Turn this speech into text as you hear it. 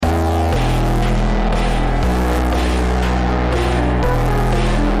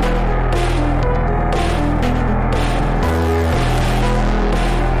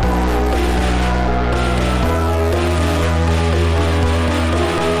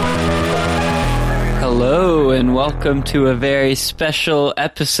Hello and welcome to a very special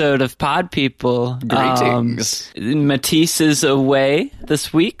episode of Pod People. Greetings. Matisse is away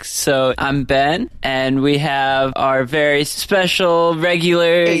this week, so I'm Ben, and we have our very special,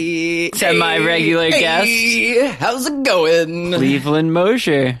 regular, semi-regular guest. How's it going? Cleveland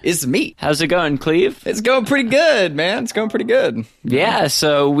Mosier. It's me. How's it going, Cleve? It's going pretty good, man. It's going pretty good. Yeah,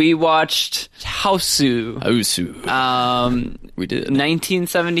 so we watched Hausu. We did.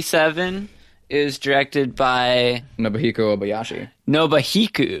 1977. It was directed by Nobuhiko Obayashi.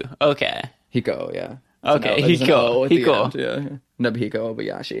 Nobuhiko. Okay. Hiko, yeah. Okay, there's an O at the Hiko. end, yeah. Nobuhiko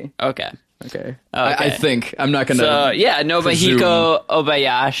Obayashi. Okay. Okay. I think. I'm not going to. So, yeah, Nobuhiko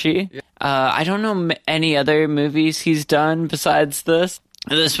Obayashi. Yeah. I don't know any other movies he's done besides this.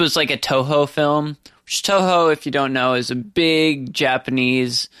 This was like a Toho film. Which Toho, if you don't know, is a big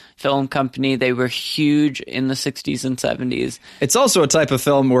Japanese film company. They were huge in the 60s and 70s. It's also a type of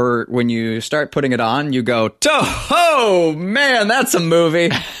film where when you start putting it on, you go, Toho! Man, that's a movie.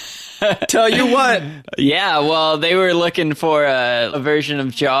 Tell you what. Yeah, well, they were looking for a version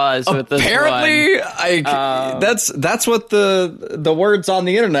of Jaws with this one. Apparently, that's what the words on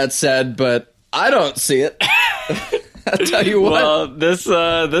the internet said, but I don't see it. I'll tell you what. Well, this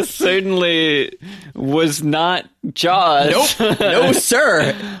certainly was not Jaws. Nope. No,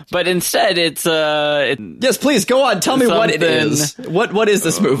 sir. But instead, it's yes, please go on. Tell me what it is. What is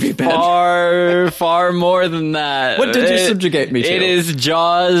this movie, Ben? Far more than that. What did you subjugate me to? It is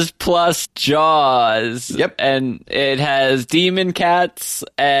Jaws plus Jaws. Yep. And it has demon cats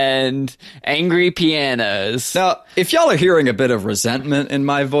and angry pianos. Now, if y'all are hearing a bit of resentment in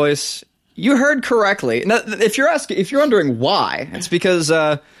my voice, you heard correctly. Now, if you're wondering why, it's because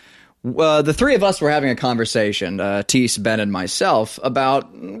the three of us were having a conversation, Teese, Ben, and myself, about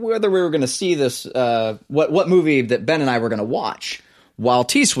whether we were going to see this, what movie that Ben and I were going to watch while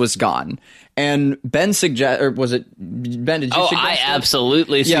Teese was gone. And Ben was it Ben? Did you suggest I it?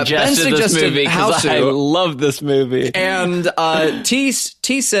 absolutely Ben suggested this movie because I love this movie. And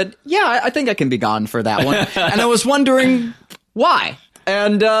Teese said, "Yeah, I think I can be gone for that one." And I was wondering why.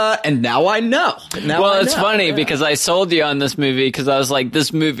 And now I know. It's funny because I sold you on this movie because I was like,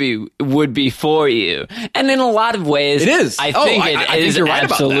 this movie would be for you. And in a lot of ways, it is. I think it is right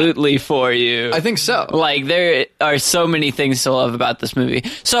absolutely for you. I think so. Like, there are so many things to love about this movie.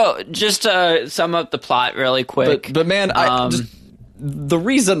 So, just to sum up the plot really quick. But man, the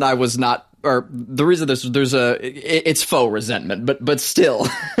reason I was not... Or the reason it's faux resentment, but still.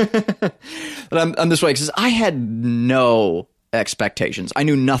 But I'm this way because I had no expectations. I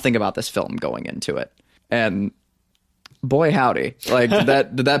knew nothing about this film going into it, and boy howdy, like did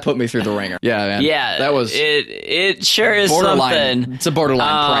that put me through the ringer. Yeah, man. Yeah, that was it sure is borderline, something. It's a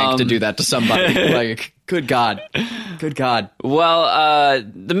borderline prank to do that to somebody. Like, good God. Well,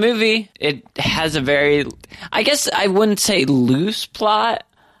 the movie, it has a very, I guess I wouldn't say loose plot.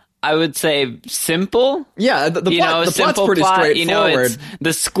 I would say simple. Yeah, the plot's pretty straightforward. You know, it's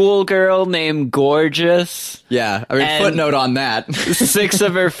the schoolgirl named Gorgeous. Yeah, I mean, footnote on that. 6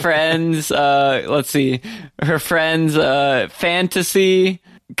 of her friends, let's see, her friends, fantasy,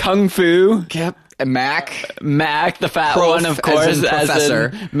 kung fu. Yep. Mac, the fat one, of course, as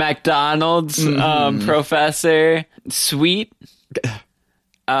in McDonald's, professor, Sweet.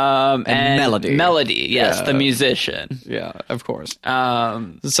 And Melody, yes, yeah. The musician. Yeah, of course.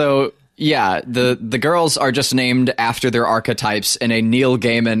 So, yeah, the girls are just named after their archetypes in a Neil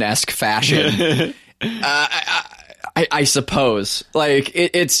Gaiman-esque fashion. I suppose. Like,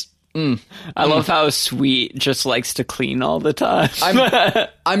 it's... I love how Sweet just likes to clean all the time.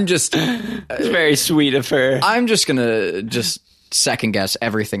 I'm just... It's very sweet of her. I'm just gonna second guess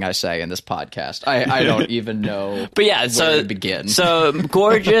everything I say in this podcast. I don't even know where to begin. So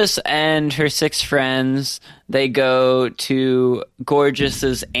Gorgeous and her 6 friends, they go to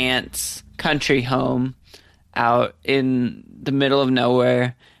Gorgeous's aunt's country home out in the middle of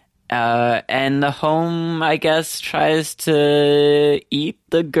nowhere. And the home, I guess, tries to eat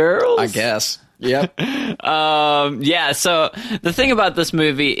the girls? I guess. Yep. Yeah, so the thing about this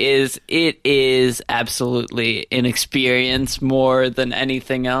movie is it is absolutely an experience more than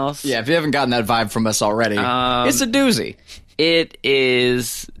anything else. Yeah, if you haven't gotten that vibe from us already, it's a doozy. It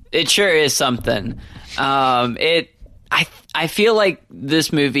sure is something. I feel like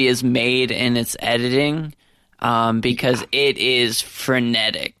this movie is made in its editing. Because it is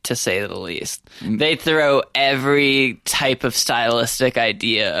frenetic, to say the least. They throw every type of stylistic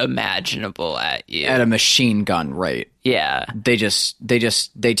idea imaginable at you. At a machine gun rate. Yeah. They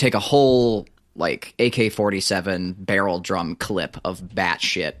take a whole, like, AK-47 barrel drum clip of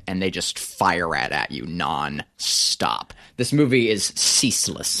batshit, and they just fire at you non-stop. This movie is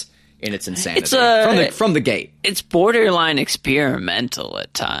ceaseless in its insanity It's from the gate. It's borderline experimental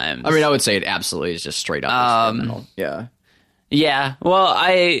at times. I mean, I would say it absolutely is just straight up experimental. Yeah. Yeah. Well,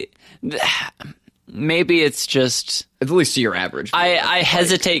 maybe it's just At least to your average. I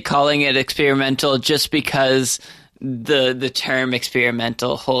hesitate calling it experimental just because the term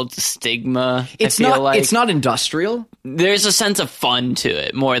experimental holds a stigma. It's not industrial. There's a sense of fun to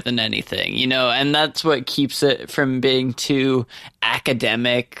it more than anything, and that's what keeps it from being too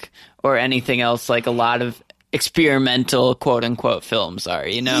academic or anything else like a lot of experimental quote unquote films are,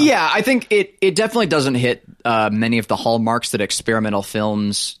 Yeah, I think it definitely doesn't hit many of the hallmarks that experimental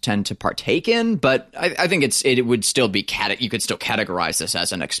films tend to partake in, but I think it would still be you could still categorize this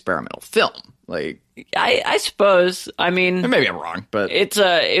as an experimental film. Like, I suppose. I mean, maybe I'm wrong, but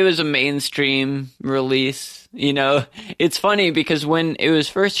it was a mainstream release. It's funny because when it was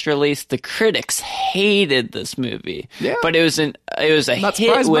first released, the critics hated this movie. Yeah. But it was a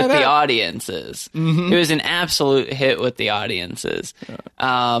hit with the audiences. Mm-hmm. It was an absolute hit with the audiences.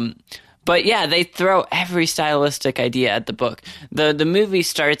 But yeah, they throw every stylistic idea at the book. The movie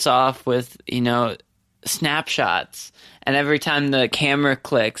starts off with, snapshots, and every time the camera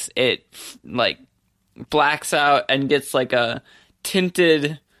clicks, it like blacks out and gets like a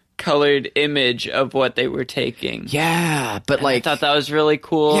tinted colored image of what they were taking. Yeah, but I thought that was really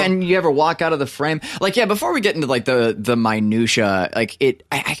cool. Yeah, and you ever walk out of the frame? Before we get into the minutia,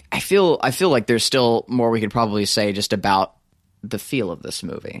 I feel like there's still more we could probably say just about the feel of this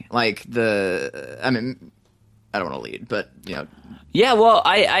movie. I mean, I don't want to lead, but Yeah, well,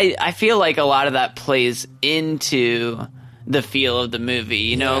 I feel like a lot of that plays into the feel of the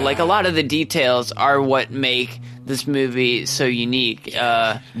movie. Like a lot of the details are what make this movie so unique.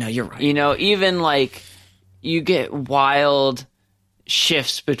 No, you're right. Even like you get wild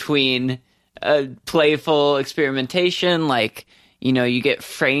shifts between playful experimentation. Like, you get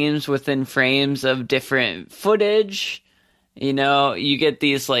frames within frames of different footage. You get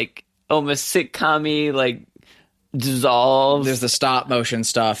these like almost sitcom-y like dissolves. There's the stop motion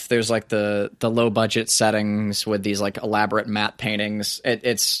stuff. There's like the low budget settings with these like elaborate matte paintings.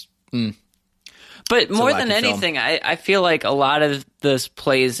 But more than anything, I feel like a lot of this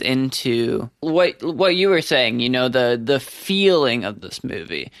plays into what you were saying, the feeling of this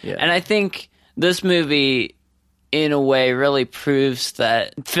movie. Yeah. And I think this movie, in a way, really proves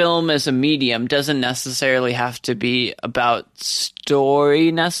that film as a medium doesn't necessarily have to be about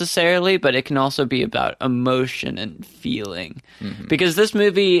story necessarily, but it can also be about emotion and feeling. Mm-hmm. Because this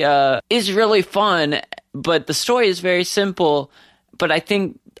movie is really fun, but the story is very simple. But I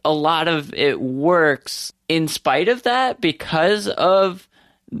think a lot of it works in spite of that because of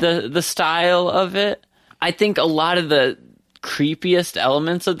the style of it. I think a lot of the creepiest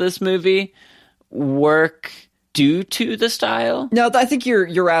elements of this movie work due to the style. No, I think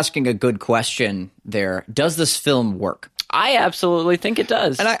you're asking a good question there. Does this film work? I absolutely think it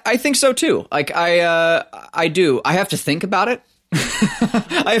does. And I think so too. Like I do. I have to think about it.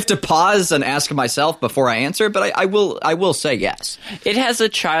 I have to pause and ask myself before I answer, but I will say yes. It has a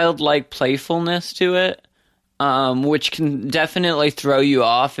childlike playfulness to it, which can definitely throw you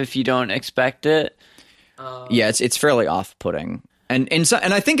off if you don't expect it. Yeah, it's fairly off-putting. And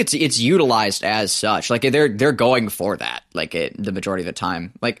I think it's utilized as such. Like they're going for that. Like the majority of the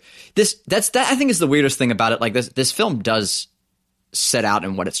time. Like that I think is the weirdest thing about it. Like this film does set out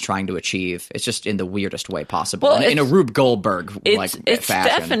in what it's trying to achieve. It's just in the weirdest way possible. Well, in a Rube Goldberg like it's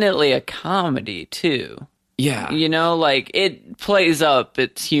fashion. Definitely a comedy too. Yeah, like it plays up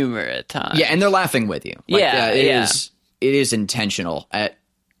its humor at times. Yeah, and they're laughing with you. Like, it is intentional at.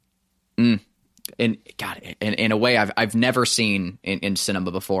 In a way I've never seen in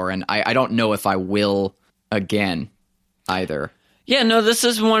cinema before, and I don't know if I will again either. Yeah, no, this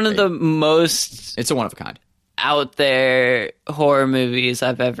is one of the most... It's a one of a kind. Out there horror movies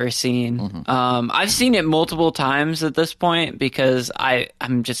I've ever seen. Mm-hmm. I've seen it multiple times at this point because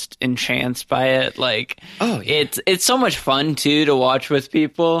I'm just entranced by it. Like, it's so much fun too to watch with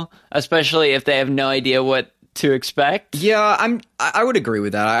people, especially if they have no idea what to expect. Yeah, I would agree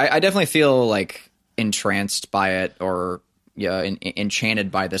with that. I definitely feel like entranced by it, or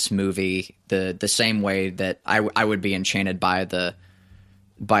enchanted by this movie the same way that I would be enchanted by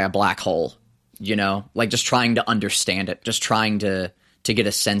a black hole. Like just trying to understand it, just trying to get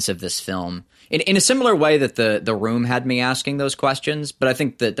a sense of this film in a similar way that the Room had me asking those questions. But I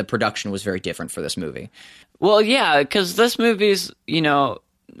think that the production was very different for this movie. Well, yeah, because this movie's,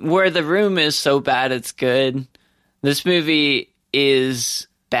 where The Room is so bad it's good. This movie is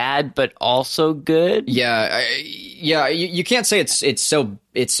bad but also good. Yeah, you can't say it's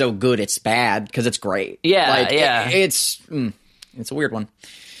so good it's bad, because it's great. Yeah, it's a weird one.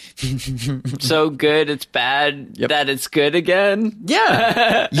 so good it's bad that it's good again.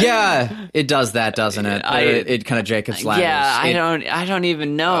 Yeah, it does that, doesn't it? It kind of Jacob's Ladders. Yeah, I don't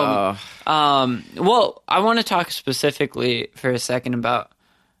even know. Well, I want to talk specifically for a second about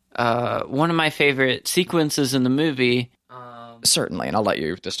one of my favorite sequences in the movie. Certainly, and I'll let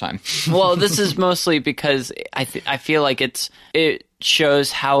you this time. Well, this is mostly because I feel like it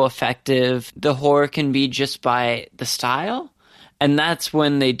shows how effective the horror can be just by the style. And that's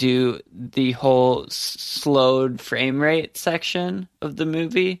when they do the whole slowed frame rate section of the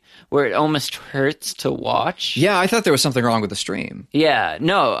movie, where it almost hurts to watch. Yeah, I thought there was something wrong with the stream. Yeah,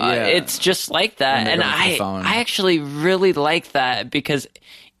 no, it's just like that. And I actually really like that because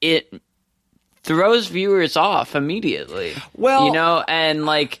it throws viewers off immediately. Well, you know, and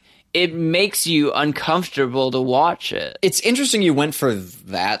like it makes you uncomfortable to watch it. It's interesting you went for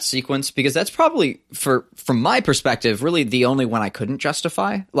that sequence because that's probably, from my perspective, really the only one I couldn't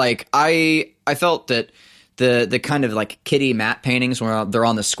justify. Like I felt that the kind of like kiddie matte paintings where they're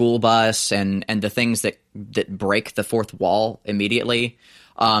on the school bus and the things that break the fourth wall immediately.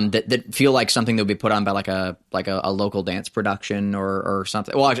 That feel like something that would be put on by like a local dance production or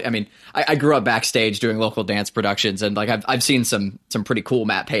something. Well, I mean, I grew up backstage doing local dance productions, and like I've seen some pretty cool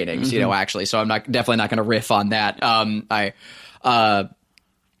matte paintings, you know, actually. So I'm definitely not going to riff on that.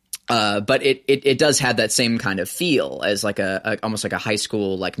 But it does have that same kind of feel as like almost like a high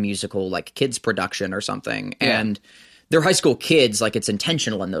school like musical like kids production or something. Yeah. And they're high school kids, like it's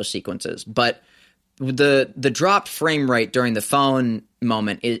intentional in those sequences, but the dropped frame rate during the phone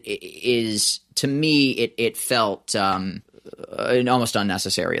moment is to me it felt almost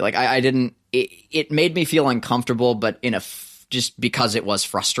unnecessary. Like I didn't it made me feel uncomfortable, but just because it was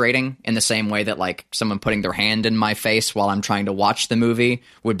frustrating in the same way that like someone putting their hand in my face while I'm trying to watch the movie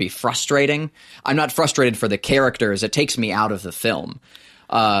would be frustrating. I'm not frustrated for the characters. It takes me out of the film.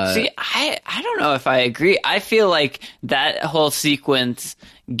 See, I don't know if I agree. I feel like that whole sequence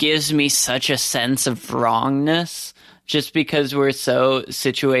gives me such a sense of wrongness just because we're so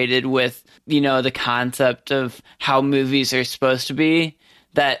situated with, you know, the concept of how movies are supposed to be,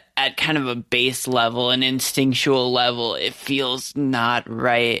 that at kind of a base level, an instinctual level, it feels not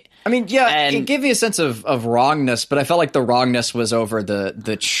right. I mean, yeah, it gave you a sense of wrongness, but I felt like the wrongness was over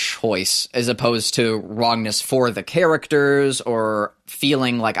the choice as opposed to wrongness for the characters or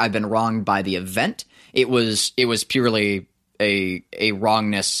feeling like I've been wronged by the event. It was purely a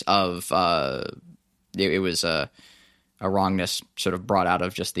wrongness of it was a wrongness sort of brought out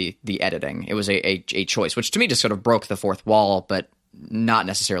of just the editing. It was a choice, which to me just sort of broke the fourth wall, but not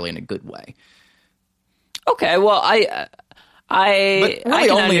necessarily in a good way. Okay, well, I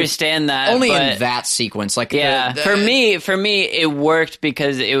can understand that. Only in that sequence. Like, yeah, for me, it worked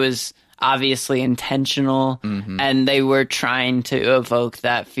because it was obviously intentional, and they were trying to evoke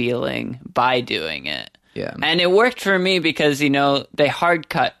that feeling by doing it. Yeah. And it worked for me because, you know, they hard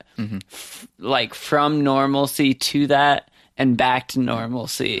cut like from normalcy to that and back to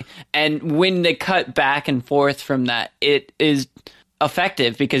normalcy. And when they cut back and forth from that, it is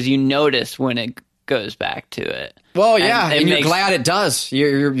effective because you notice when it goes back to it. Well, yeah, and you're glad it does.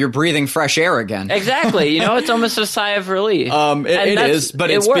 You're breathing fresh air again. Exactly. You know, it's almost a sigh of relief. It is, but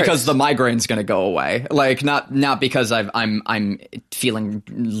it's because the migraine's going to go away. Like not because I'm feeling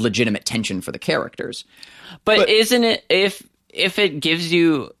legitimate tension for the characters. But isn't it if it gives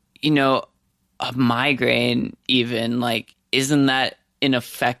you, you know, a migraine even, like, isn't that an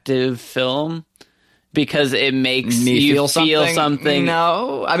effective film? Because it makes you feel something.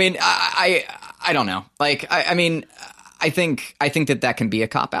 No, I mean, I don't know. Like, I mean, I think that can be a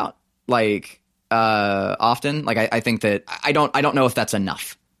cop out. Like, often, like I think that I don't know if that's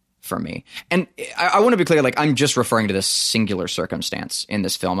enough for me. And I want to be clear. Like, I'm just referring to this singular circumstance in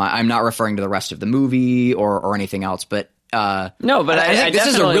this film. I'm not referring to the rest of the movie or anything else. But no, but I this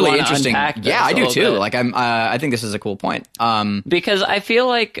is a really interesting. Yeah, I do too. Bit. Like I think this is a cool point. Because I feel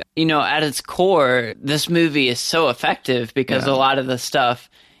like, you know, at its core, this movie is so effective because a lot of the stuff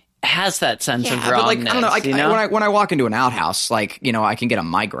has that sense of wrongness. But like, I don't know. Like, when I walk into an outhouse, like, you know, I can get a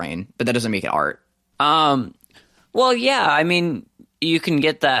migraine, but that doesn't make it art. Well, yeah. I mean, you can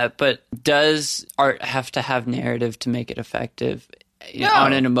get that, but does art have to have narrative to make it effective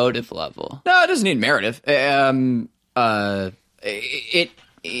on an emotive level? No, it doesn't need narrative. It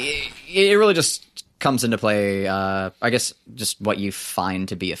really just comes into play, I guess, just what you find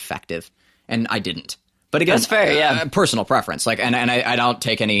to be effective, and I didn't. But again, that's fair. Yeah, personal preference. Like, and I don't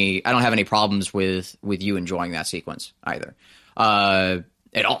have any problems with you enjoying that sequence either,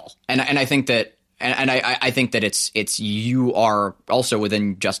 at all. And I think that, I think that it's you are also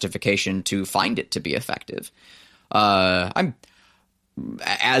within justification to find it to be effective.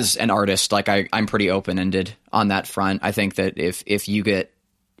 as an artist, like I'm pretty open-ended on that front. I think that if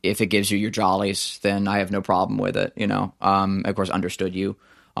it gives you your jollies, then I have no problem with it. Of course, understood you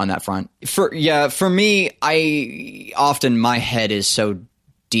on that front. For me, I often my head is so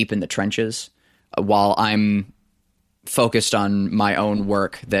deep in the trenches while I'm focused on my own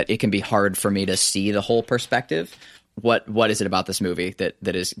work that it can be hard for me to see the whole perspective. What is it about this movie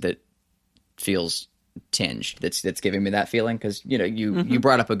that feels tinged, that's giving me that feeling? Because you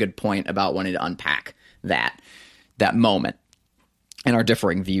brought up a good point about wanting to unpack that moment and our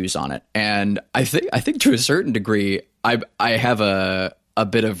differing views on it. And I think to a certain degree I have a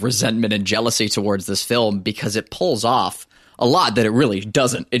bit of resentment and jealousy towards this film because it pulls off a lot that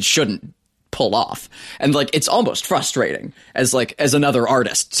it shouldn't pull off. And like it's almost frustrating as another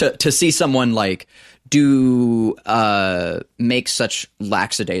artist to see someone like make such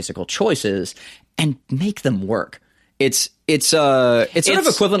lackadaisical choices and make them work. It's sort of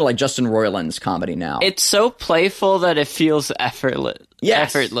equivalent to like Justin Roiland's comedy now. It's so playful that it feels effortless.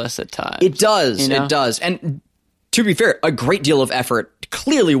 Yes. Effortless at times. It does. It does. And to be fair, a great deal of effort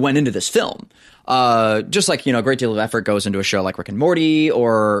clearly went into this film. Just like, a great deal of effort goes into a show like Rick and Morty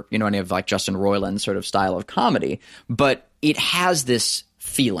or, any of like Justin Roiland's sort of style of comedy. But it has this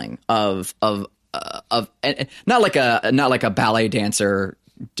feeling of not like a ballet dancer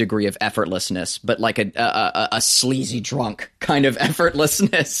degree of effortlessness, but like a sleazy drunk kind of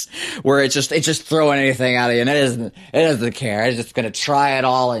effortlessness where it's just throwing anything at you and it doesn't care. It's just going to try it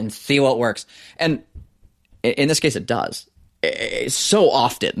all and see what works. And in this case, it does. It's so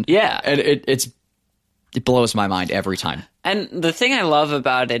often. Yeah. And it blows my mind every time. And the thing I love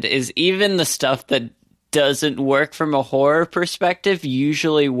about it is even the stuff that doesn't work from a horror perspective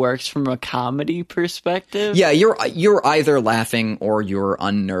usually works from a comedy perspective. Yeah, you're either laughing or you're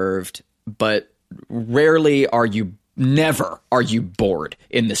unnerved, but never are you bored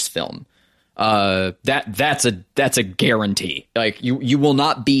in this film. That's a guarantee. Like you will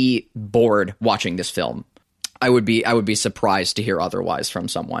not be bored watching this film. I would be surprised to hear otherwise from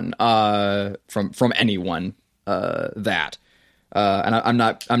someone, from anyone, that. And I'm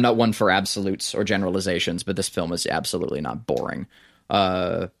not one for absolutes or generalizations, but this film is absolutely not boring.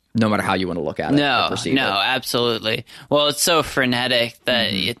 No matter how you want to look at it. No, absolutely. Well, it's so frenetic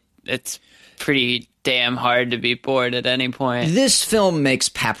that it's pretty damn hard to be bored at any point. This film makes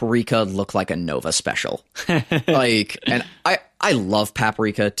Paprika look like a Nova special. And I love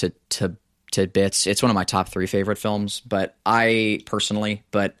Paprika to bits. It's one of my top 3 favorite films, but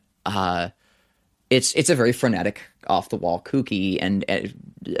it's a very frenetic, off the wall, kooky, and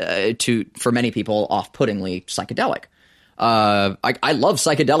for many people, off-puttingly psychedelic. I love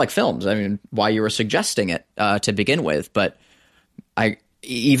psychedelic films. I mean, why you were suggesting it to begin with, but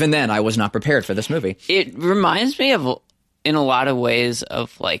even then I was not prepared for this movie. It reminds me of, in a lot of ways,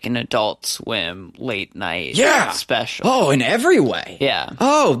 of like an Adult Swim late night special. Oh, in every way. Yeah.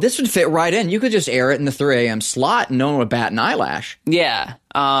 Oh, this would fit right in. You could just air it in the 3 a.m. slot and no one would bat an eyelash. Yeah.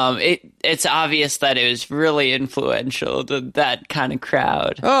 It's obvious that it was really influential to that kind of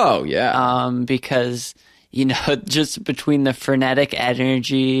crowd. Oh, yeah. Because, just between the frenetic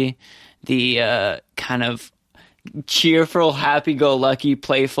energy, the kind of cheerful, happy-go-lucky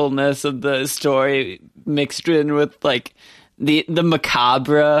playfulness of the story mixed in with like the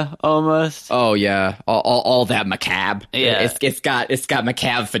macabre almost. Oh yeah, all that macabre. Yeah, it's got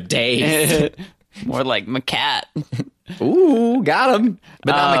macabre for days. More like macat. Ooh, got him.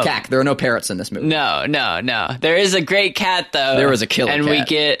 But not macaque. There are no parrots in this movie. No. There is a great cat though. There is a killer and cat. We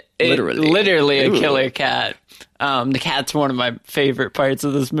get literally a killer cat. The cat's one of my favorite parts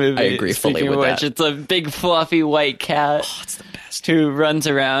of this movie. I agree fully with that. It's a big fluffy white cat. Oh, it's the best. Who runs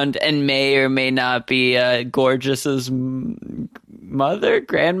around and may or may not be Gorgeous's grandmother.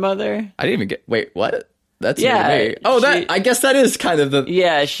 I didn't even get. Wait, what? That's me. Oh, I guess that is kind of the.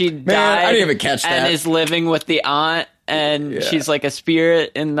 Yeah, she died. I didn't even catch that. And is living with the aunt, and she's like a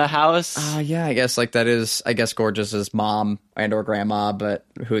spirit in the house. Yeah, I guess that is. I guess Gorgeous's mom and or grandma, but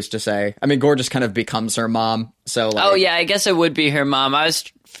who's to say? I mean, Gorgeous kind of becomes her mom. So. Oh yeah, I guess it would be her mom. I was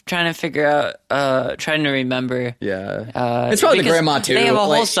trying to figure out, trying to remember. Yeah, it's probably the grandma too. They have a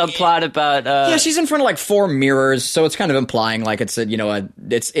whole subplot about. Yeah, she's in front of like 4 mirrors, so it's kind of implying like it's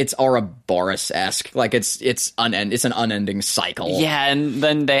it's Ouroboros-esque, like it's an unending cycle. Yeah, and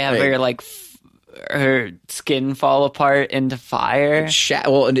then they have her like her skin fall apart into fire.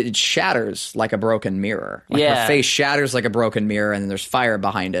 It shatters like a broken mirror. Like her face shatters like a broken mirror, and then there's fire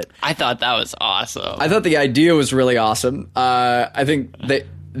behind it. I thought that was awesome. I thought the idea was really awesome. I think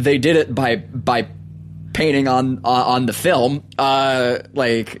they did it by painting on the film.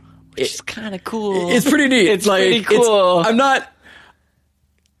 It's kind of cool. It's pretty neat. It's pretty cool.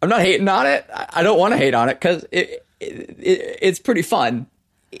 I'm not hating on it. I don't want to hate on it because it's pretty fun.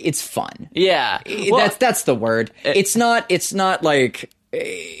 It's fun. Yeah, well, that's the word. It's not like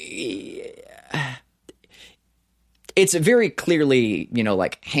it's very clearly,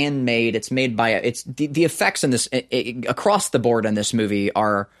 like handmade. It's made by it's the effects in this across the board in this movie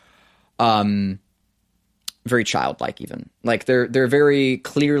are very childlike. Even like they're very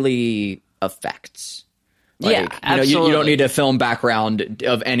clearly effects. Like, yeah, absolutely. You don't need a film background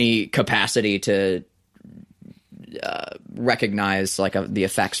of any capacity to recognize like the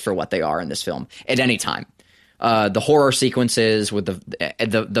effects for what they are in this film at any time. The horror sequences with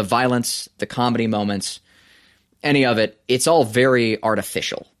the violence, the comedy moments, any of it, it's all very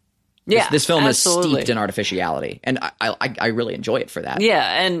artificial. Yeah, this film absolutely. is steeped in artificiality, and I really enjoy it for that.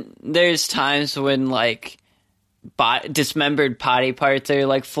 Yeah, and there's times when like dismembered potty parts are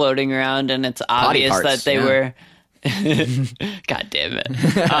like floating around, and it's obvious that they were. God damn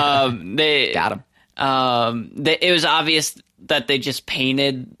it! They got him. It was obvious that they just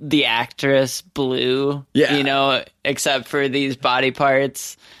painted the actress blue. Yeah, except for these body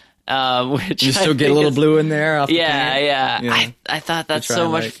parts. Which you still get a little blue in there. Off yeah, the yeah. Yeah. I thought that's so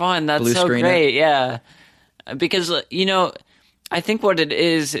much fun. That's so screen great. Yeah, because I think what it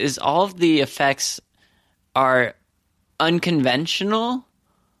is all of the effects are unconventional,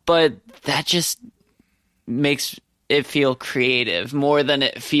 but that just makes it feel creative more than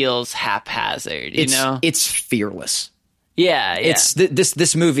it feels haphazard. It's fearless. Yeah. It's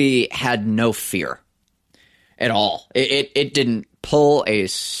this movie had no fear at all. It didn't pull a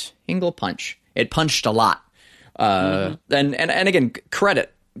single punch. It punched a lot. And again,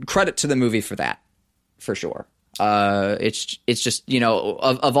 credit to the movie for that, for sure. It's just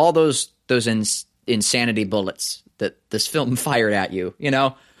of all those insanity bullets that this film fired at you,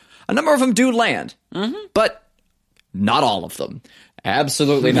 a number of them do land, but not all of them.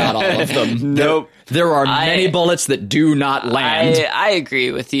 Absolutely not all of them. Nope. There are many bullets that do not land. I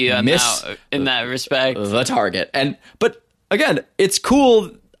agree with you on in that respect. The target. But again, it's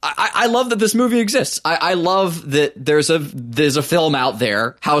cool. I love that this movie exists. I love that there's a film out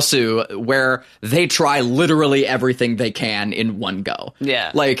there, Hausu, where they try literally everything they can in one go. Yeah.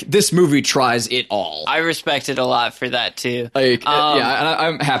 Like, this movie tries it all. I respect it a lot for that, too. Like, and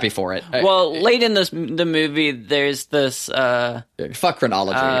I'm happy for it. Well, late in the movie, there's this... fuck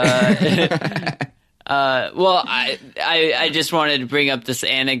chronology. Well, I just wanted to bring up this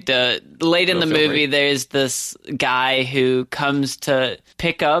anecdote. Late in the movie, there's this guy who comes to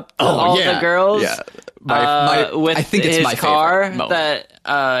pick up all the girls. Yeah. With I think it's his my car favorite moment.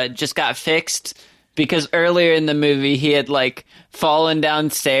 that just got fixed because earlier in the movie he had like fallen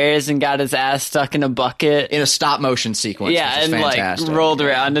downstairs and got his ass stuck in a bucket in a stop motion sequence. Yeah, which is and fantastic. like rolled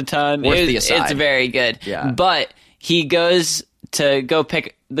around a ton. It's very good. Yeah. But he goes to go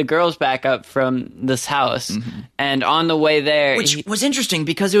pick the girls back up from this house, and on the way there, which was interesting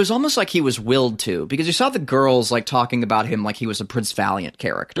because it was almost like he was willed to, because you saw the girls like talking about him like he was a Prince Valiant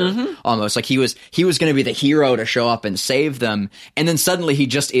character, almost like he was going to be the hero to show up and save them, and then suddenly he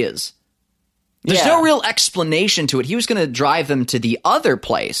just is. There's no real explanation to it. He was going to drive them to the other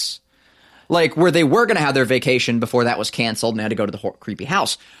place, like where they were going to have their vacation before that was canceled and they had to go to the creepy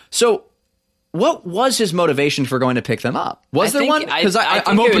house. So what was his motivation for going to pick them up? Was there one? Because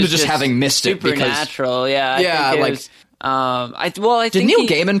I'm open to just having missed it. Supernatural, I think did Neil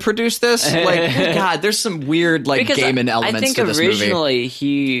Gaiman produce this? Like, God, there's some weird Gaiman elements to this movie. I think originally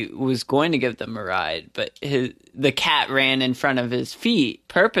he was going to give them a ride, but the cat ran in front of his feet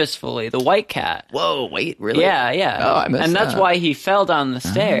purposefully. The white cat. Whoa, wait, really? Yeah. Oh, I missed and that's why he fell down the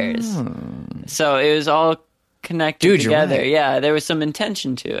stairs. Oh. So it was all connected together. Right. Yeah, there was some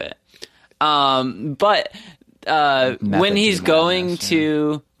intention to it. But when he's going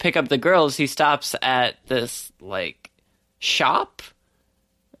to pick up the girls, he stops at this shop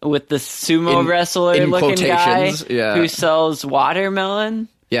with the sumo wrestler looking guy who sells watermelon.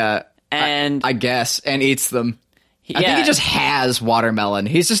 Yeah, and I guess, and eats them. I think he just has watermelon.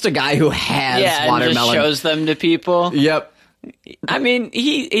 He's just a guy who has watermelon. And just shows them to people. Yep. I mean,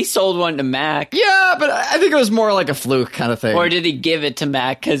 he sold one to Mac. Yeah, but I think it was more like a fluke kind of thing. Or did he give it to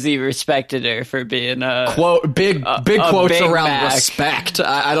Mac because he respected her for being a quote? Big quotes big around Mac. Respect.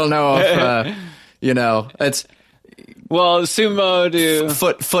 I don't know if it's. Well, sumo to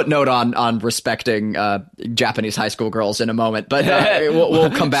footnote on respecting Japanese high school girls in a moment, but we'll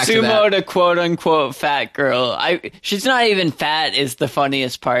come back to that. Sumo to quote unquote fat girl. She's not even fat is the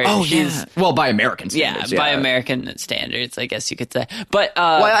funniest part. Oh, she's well, by American standards. By American standards, I guess you could say. But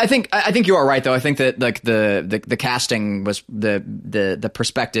I think you are right though. I think that like the casting was the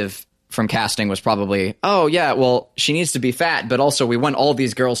perspective from casting was probably, oh yeah, well, she needs to be fat, but also we want all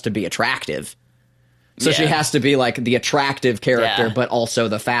these girls to be attractive. So she has to be like the attractive character, but also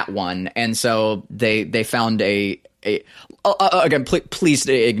the fat one. And so they found again, please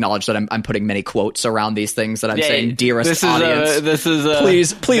acknowledge that I'm putting many quotes around these things that I'm saying, dearest audience. This is a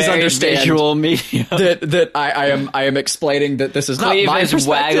please understand visual medium. that I am explaining that this is Cleve not my is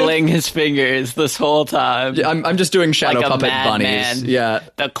perspective. waggling his fingers this whole time. Yeah, I'm just doing shadow like a puppet madman. bunnies. Yeah,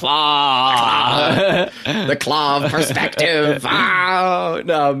 The claw. the claw of perspective.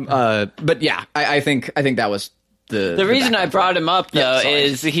 But yeah, I think that was the reason I brought him up though sorry.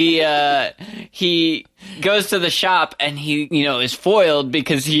 is he goes to the shop and he is foiled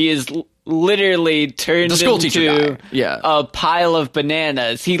because he is literally turned The school teacher into guy. Yeah. a pile of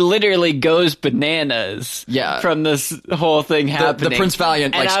bananas. He literally goes bananas. Yeah. From this whole thing happening. The Prince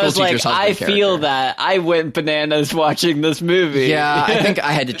Valiant, and like, I school was like, teacher's husband I feel character. that I went bananas watching this movie. Yeah, I think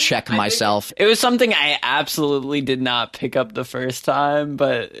I had to check myself It was something I absolutely did not pick up the first time,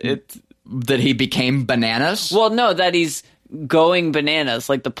 but it. that he became bananas. Well, no, that he's going bananas,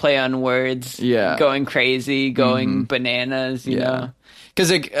 like the play on words. Yeah. Going crazy, going bananas, you know? Because,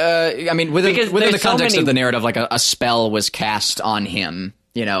 I mean, within Because the there's so context many- of the narrative, like a spell was cast on him,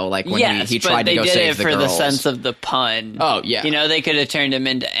 like when Yes, he but tried to they go did save it the for girls. the sense of the pun. Oh, yeah. They could have turned him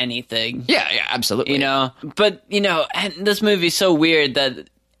into anything. Yeah, absolutely. But, and this movie's so weird that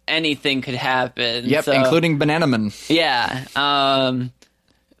anything could happen. Yep, so- including Bananaman. Yeah.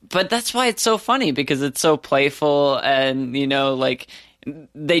 But that's why it's so funny, because it's so playful and, like,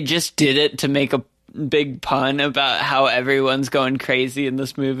 they just did it to make a big pun about how everyone's going crazy in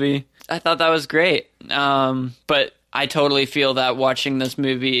this movie. I thought that was great. But I totally feel that watching this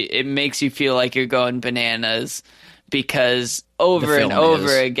movie, it makes you feel like you're going bananas, because over The and film over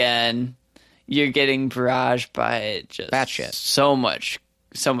is. again, you're getting barraged by just Batshit. so much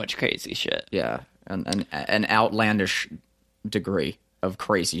crazy shit. Yeah, an outlandish degree of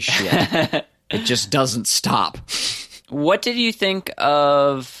crazy shit. It just doesn't stop. What did you think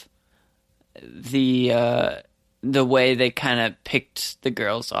of the way they kind of picked the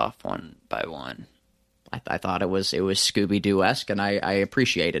girls off one by one? I thought it was Scooby-Doo-esque, and I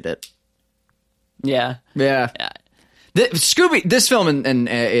appreciated it. Yeah. Yeah. Yeah. This film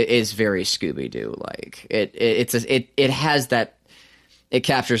is very Scooby-Doo. Like it has that. It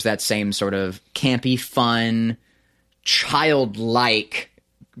captures that same sort of campy, fun, childlike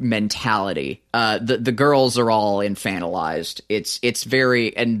mentality. The girls are all infantilized. It's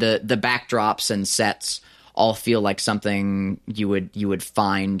very, and the backdrops and sets all feel like something you would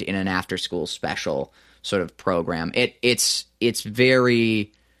find in an after school special sort of program. It's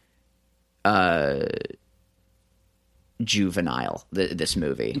very juvenile, this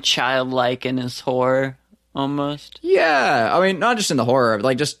movie. Childlike in his horror, almost. Yeah, I mean, not just in the horror, but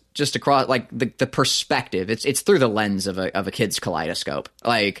like just across, like the perspective. It's through the lens of a kid's kaleidoscope.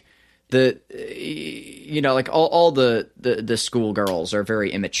 Like like all the schoolgirls are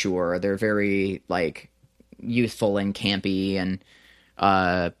very immature. They're very like youthful and campy, and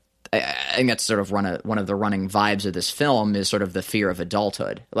I think that's sort of one of the running vibes of this film is sort of the fear of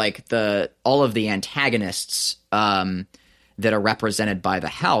adulthood. Like all of the antagonists that are represented by the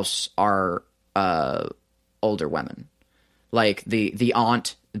house are older women, like the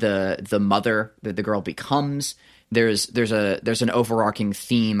aunt, the mother that the girl becomes. There's an overarching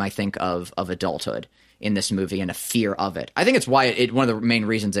theme, I think, of adulthood in this movie and a fear of it. I think it's why one of the main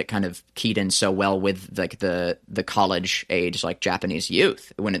reasons it kind of keyed in so well with like the college age, like Japanese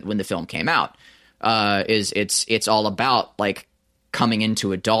youth when the film came out, is it's all about like coming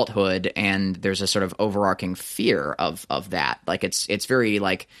into adulthood, and there's a sort of overarching fear of that. Like it's very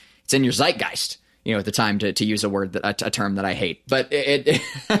like it's in your zeitgeist, at the time, to use a term that I hate, but it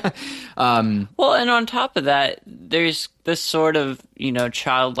Well, and on top of that, there's this sort of,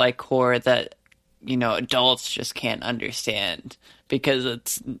 childlike horror that, adults just can't understand because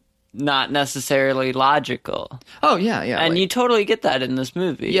it's not necessarily logical. oh yeah, And like, you totally get that in this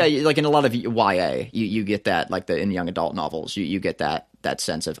movie. yeah, like in a lot of YA, you get that, like in young adult novels, you get that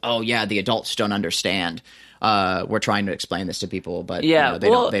sense of, oh yeah, the adults don't understand. We're trying to explain this to people, but Yeah,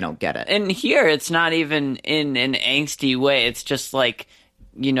 they don't get it. And here, it's not even in an angsty way. It's just like,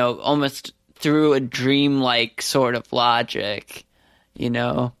 almost through a dreamlike sort of logic,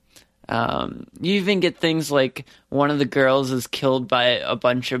 You even get things like one of the girls is killed by a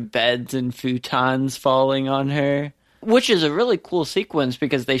bunch of beds and futons falling on her, which is a really cool sequence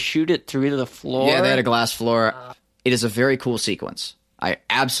because they shoot it through the floor. Yeah, they had a glass floor. It is a very cool sequence. I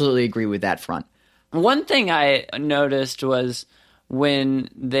absolutely agree with that front. One thing I noticed was when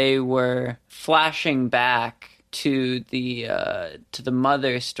they were flashing back to the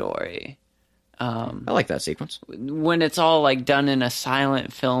mother story. I like that sequence. When it's all like done in a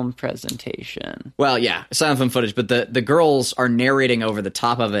silent film presentation. Well, yeah, silent film footage, but the girls are narrating over the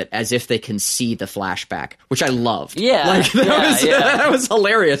top of it as if they can see the flashback, which I loved. Yeah, like that was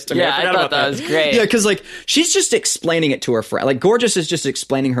hilarious to me. Yeah, I thought that was great. Yeah, because like she's just explaining it to her friend. Like Gorgeous is just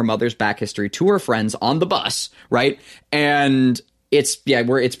explaining her mother's back history to her friends on the bus, right? And it's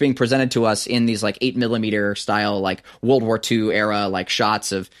being presented to us in these like 8mm style like World War II era like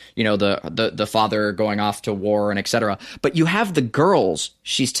shots of, you know, the father going off to war and etc. But you have the girls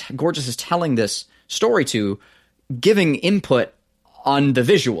Gorgeous is telling this story to, giving input on the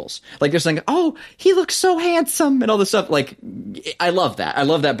visuals. Like they're saying, "Oh, he looks so handsome," and all this stuff. Like I love that. I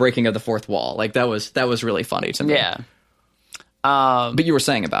love that breaking of the fourth wall. Like that was really funny to me. Yeah. But you were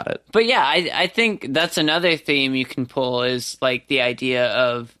saying about it. But yeah, I think that's another theme you can pull is like the idea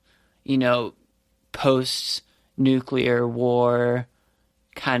of, you know, post-nuclear war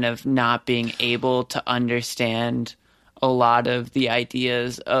kind of not being able to understand a lot of the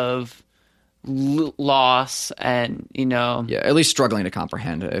ideas of loss and, you know... Yeah, at least struggling to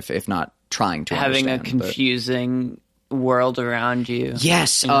comprehend, if not trying to having understand. A confusing world around you.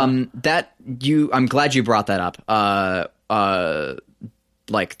 Yes, you know? I'm glad you brought that up.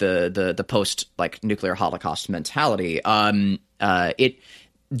 Like the post like nuclear Holocaust mentality. There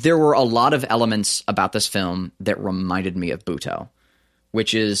were a lot of elements about this film that reminded me of Butoh,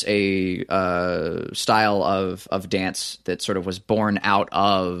 which is a style of dance that sort of was born out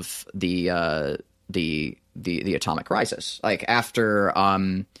of the atomic crisis. Like after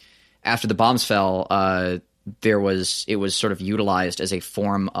the bombs fell, it was sort of utilized as a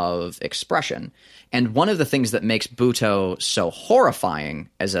form of expression. And one of the things that makes Butoh so horrifying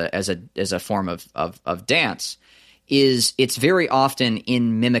as a form of dance is it's very often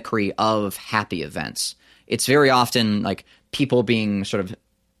in mimicry of happy events. It's very often like people being sort of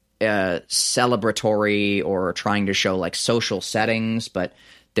celebratory or trying to show like social settings, but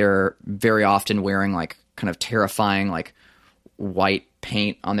they're very often wearing like kind of terrifying like white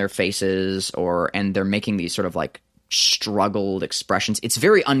paint on their faces, and they're making these sort of like struggled expressions. It's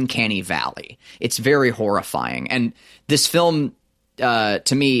very uncanny valley. It's very horrifying. And this film,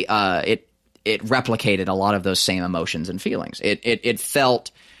 to me, it replicated a lot of those same emotions and feelings. It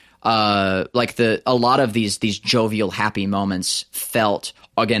felt like a lot of these jovial, happy moments felt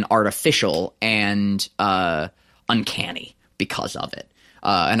again artificial and uncanny because of it.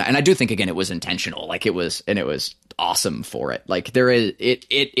 And I do think again it was intentional. Like it was awesome for it. Like it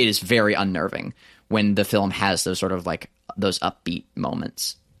is very unnerving when the film has those sort of like those upbeat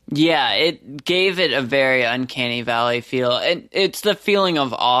moments. Yeah, it gave it a very uncanny valley feel. And it's the feeling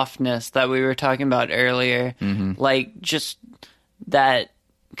of offness that we were talking about earlier. Mm-hmm. Like just that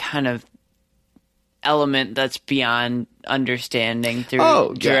kind of element that's beyond understanding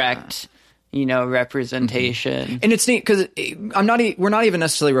through direct representation. Mm-hmm. And it's neat because we're not even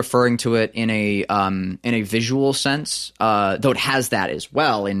necessarily referring to it in a visual sense, though it has that as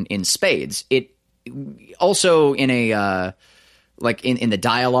well in spades. It also in a like in the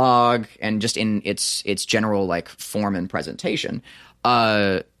dialogue and just in its general like form and presentation.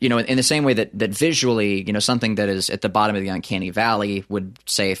 In the same way that visually, something that is at the bottom of the uncanny valley would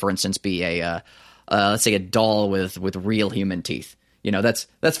say, for instance, be let's say a doll with real human teeth.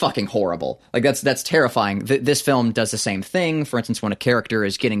 That's fucking horrible. Like that's terrifying. This film does the same thing. For instance, when a character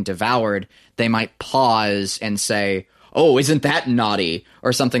is getting devoured, they might pause and say, "Oh, isn't that naughty?"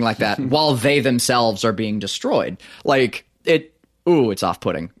 or something like that, while they themselves are being destroyed. Like it. Ooh, it's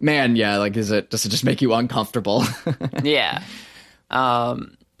off-putting, man. Yeah, like does it just make you uncomfortable? Yeah.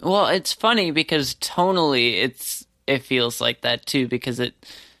 Well, it's funny because tonally it feels like that too, because it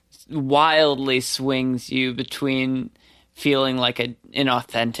wildly swings you between feeling like an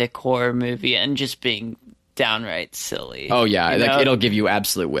authentic horror movie and just being downright silly. Oh yeah, like it'll give you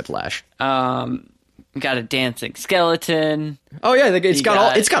absolute whiplash. Got a dancing skeleton. Oh yeah, it's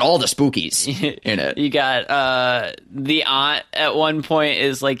got all the spookies in it. You got the aunt at one point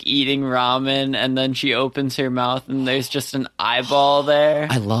is like eating ramen, and then she opens her mouth and there's just an eyeball there.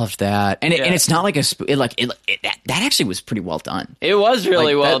 I loved that, and it's not like that actually was pretty well done. It was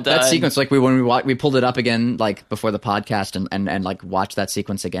really well done. That sequence, like when we pulled it up again, like before the podcast, and like watched that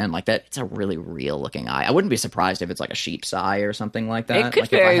sequence again, like that. It's a really real looking eye. I wouldn't be surprised if it's like a sheep's eye or something like that. It could like,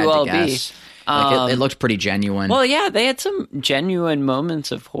 very well be. Like it looked pretty genuine. Well, yeah, they had some genuine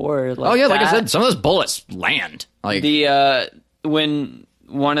moments of horror. Like like I said, some of those bullets land. Like when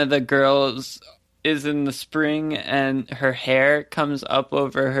one of the girls is in the spring and her hair comes up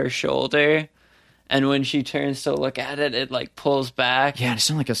over her shoulder, and when she turns to look at it, it like pulls back. Yeah, it's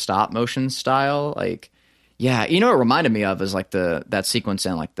not like a stop motion style. Like Yeah, you know what it reminded me of is like that sequence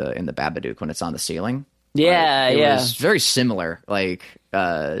in in the Babadook when it's on the ceiling. Yeah, It yeah. was very similar, like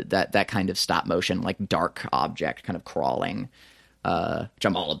that kind of stop motion, like dark object kind of crawling, which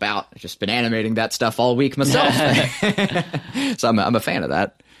I'm all about. I've just been animating that stuff all week myself, so I'm a fan of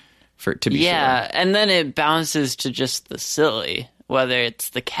that. To be sure. And then it bounces to just the silly, whether it's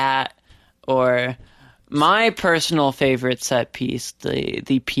the cat or my personal favorite set piece,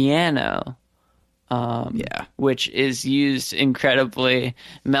 the piano. Which is used incredibly.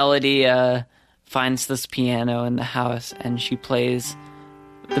 Melody finds this piano in the house, and she plays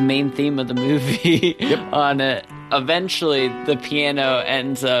the main theme of the movie on it. Eventually, the piano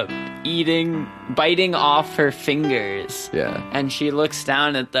ends up biting off her fingers. Yeah. And she looks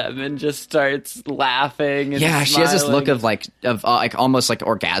down at them and just starts laughing and she has this look smiling. of almost like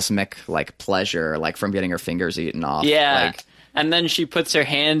orgasmic like pleasure, like from getting her fingers eaten off. Yeah. Like, and then she puts her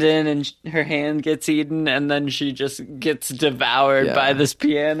hand in and her hand gets eaten, and then she just gets devoured by this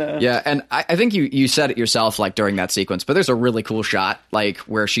piano. Yeah, and I think you said it yourself, like, during that sequence, but there's a really cool shot, like,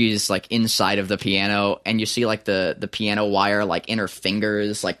 where she's, like, inside of the piano, and you see, like, the piano wire, like, in her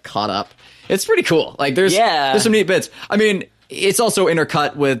fingers, like, caught up. It's pretty cool. Like, there's some neat bits. I mean, it's also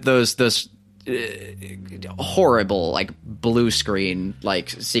intercut with those horrible, like, blue screen, like,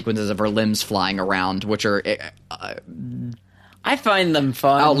 sequences of her limbs flying around, which are... I find them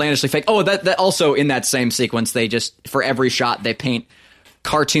fun. outlandishly fake. Oh, that also in that same sequence, they just, for every shot, they paint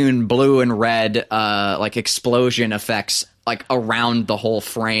cartoon blue and red, like explosion effects, like around the whole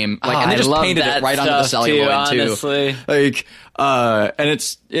frame. Like, and they just painted it right onto the celluloid too. Honestly. Like, and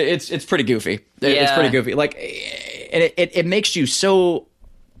it's pretty goofy. It's pretty goofy. Like, and it makes you so,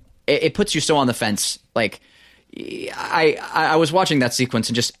 it puts you so on the fence. Like, I was watching that sequence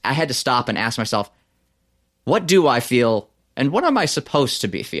and just, I had to stop and ask myself, what do I feel? And what am I supposed to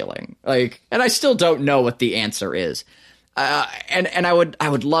be feeling? Like, and I still don't know what the answer is. And I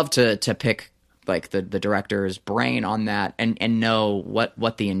would love to pick like the director's brain on that and know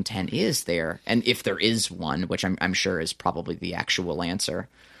what the intent is there, and if there is one, which I'm sure is probably the actual answer.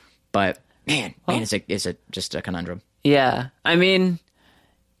 But man, is it just a conundrum? Yeah, I mean,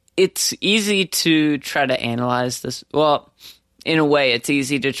 it's easy to try to analyze this. Well, in a way, it's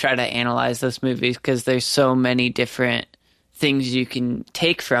easy to try to analyze this movie because there's so many different things you can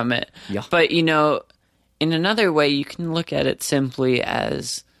take from it. Yeah. But, you know, in another way, you can look at it simply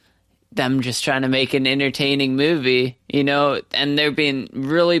as them just trying to make an entertaining movie, you know, and they're being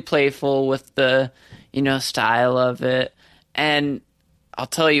really playful with the, you know, style of it. And I'll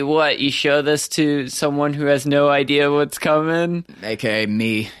tell you what, you show this to someone who has no idea what's coming. AKA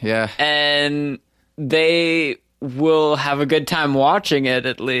me, yeah. And they will have a good time watching it,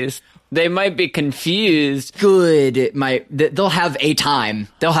 at least. They might be confused. Good. They'll have a time.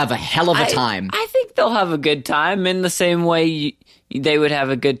 They'll have a hell of a time. I think they'll have a good time in the same way they would have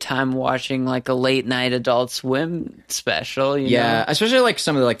a good time watching like a late night Adult Swim special. You know? Especially like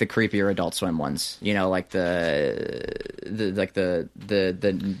some of the creepier Adult Swim ones. You know, like the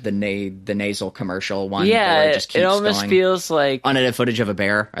nasal commercial one. Yeah, where it just keeps almost going. feels like Unedited footage of a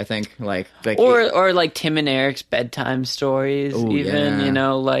bear. I think or like Tim and Eric's bedtime stories. Ooh, even yeah. you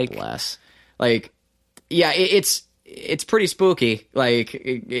know like less like it's pretty spooky. Like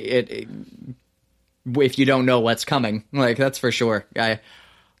it if you don't know what's coming, like that's for sure. I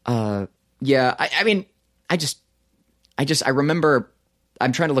mean, I remember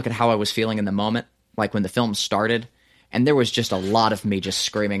I'm trying to look at how I was feeling in the moment, like when the film started, and there was just a lot of me just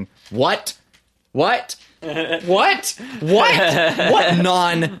screaming, what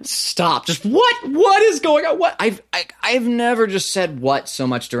non-stop, just what is going on? What I've never just said what so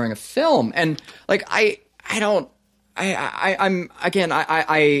much during a film, and like I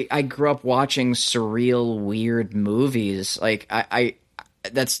grew up watching surreal, weird movies. Like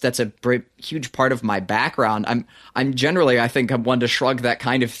that's a huge part of my background. I'm generally, I think I'm one to shrug that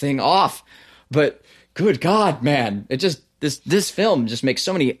kind of thing off. But good God, man, it just this film just makes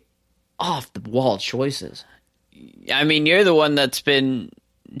so many off the wall choices. I mean, you're the one that's been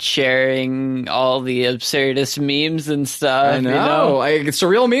sharing all the absurdist memes and stuff. I know.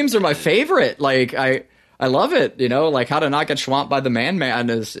 Surreal memes are my favorite. Like I love it, you know, like How to Not Get Swamped by the Man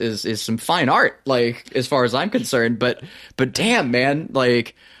is some fine art, like, as far as I'm concerned, but damn, man,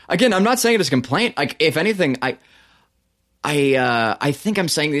 like, again, I'm not saying it as a complaint, like, if anything, I think I'm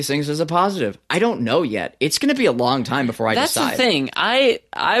saying these things as a positive. I don't know yet. It's going to be a long time before I decide. That's the thing. I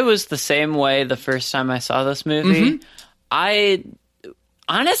was the same way the first time I saw this movie. Mm-hmm.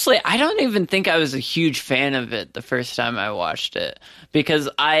 Honestly, I don't even think I was a huge fan of it the first time I watched it, because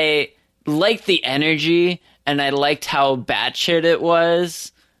I liked the energy and I liked how batshit it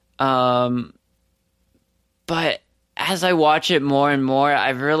was. but as I watch it more and more, I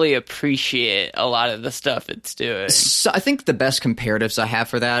really appreciate a lot of the stuff it's doing. So I think the best comparatives I have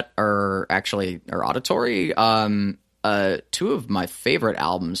for that are auditory. Two of my favorite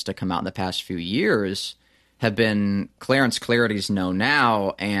albums to come out in the past few years have been Clarence Clarity's Know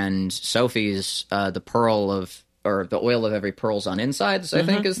Now and Sophie's The Oil of Every Pearl's on Insides, I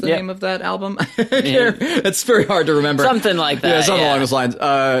think is the name of that album. It's very hard to remember. Something like that. Yeah, something along those lines.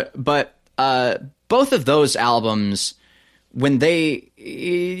 But both of those albums, when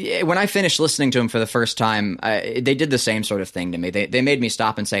I finished listening to them for the first time, they did the same sort of thing to me. They made me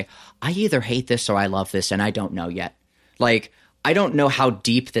stop and say, I either hate this or I love this, and I don't know yet. Like, I don't know how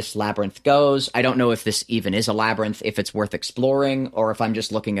deep this labyrinth goes. I don't know if this even is a labyrinth, if it's worth exploring, or if I'm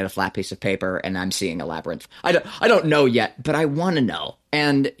just looking at a flat piece of paper and I'm seeing a labyrinth. I don't know yet, but I want to know.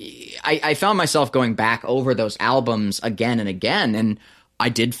 And I found myself going back over those albums again and again, and I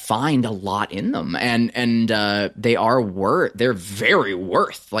did find a lot in them, and they're very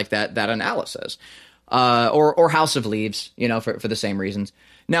worth like that analysis, or House of Leaves, for the same reasons.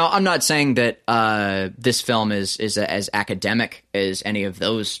 Now, I'm not saying that this film is as academic as any of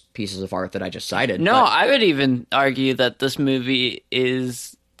those pieces of art that I just cited. No, I would even argue that this movie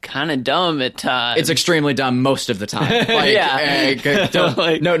is kind of dumb at times. It's extremely dumb most of the time.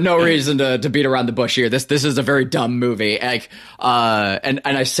 No reason to beat around the bush here. This is a very dumb movie. And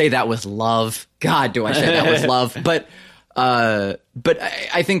I say that with love. God, do I say that with love? But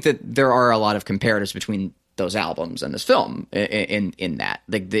I think that there are a lot of comparatives between those albums and this film in that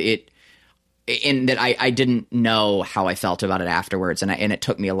I didn't know how I felt about it afterwards, and it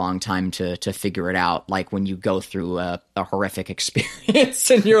took me a long time to figure it out. Like when you go through a horrific experience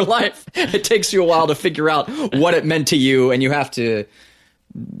in your life, it takes you a while to figure out what it meant to you, and you have to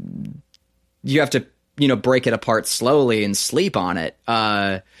break it apart slowly and sleep on it.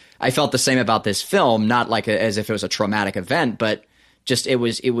 I felt the same about this film, not like as if it was a traumatic event, but just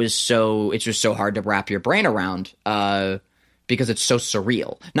it's just so hard to wrap your brain around because it's so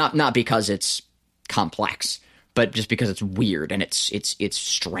surreal. Not because it's complex, but just because it's weird and it's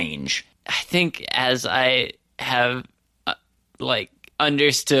strange. I think as I have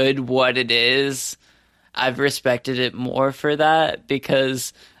understood what it is, I've respected it more for that,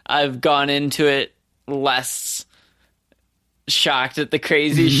 because I've gone into it less shocked at the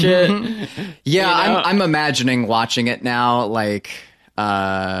crazy shit. Yeah, I'm imagining watching it now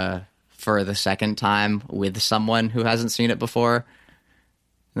for the second time with someone who hasn't seen it before.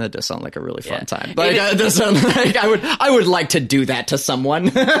 That does sound like a really fun time. That does sound like I would like to do that to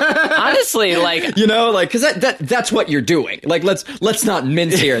someone. Honestly, because that's what you're doing. Like, let's not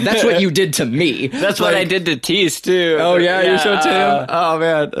mince here. That's what you did to me. That's what I did to Tease too. Oh yeah, you showed to him. Oh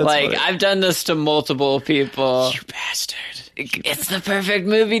man, that's funny. I've done this to multiple people. You bastard. It's the perfect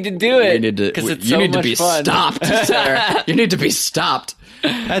movie to do it. You need to be stopped, Sarah. You need to be stopped.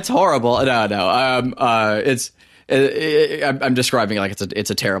 That's horrible. No. I'm describing it like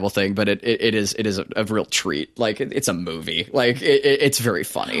it's a terrible thing, but it is a real treat. Like, it's a movie. Like, it's very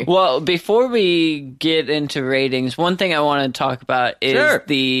funny. Well, before we get into ratings, one thing I want to talk about is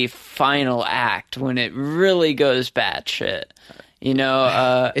the final act, when it really goes batshit.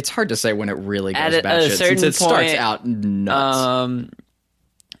 It's hard to say when it really goes batshit, since it starts out nuts.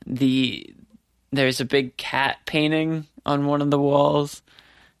 There's a big cat painting on one of the walls,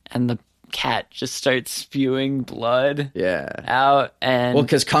 and the cat just starts spewing blood out. And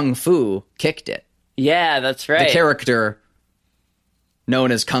because Kung Fu kicked it. Yeah, that's right. The character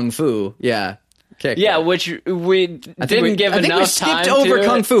known as Kung Fu, kicked it. Which we didn't give enough time to. I think we skipped over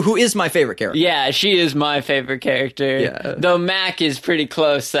Kung Fu, who is my favorite character. Yeah, she is my favorite character. Yeah. Though Mac is pretty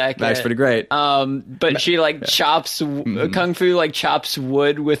close second. Mac's pretty great. But she chops Kung Fu chops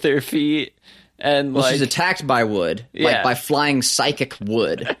wood with her feet. And she's attacked by wood, by flying psychic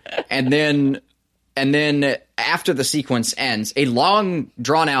wood, and then after the sequence ends, a long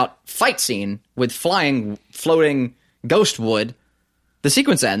drawn out fight scene with floating ghost wood. The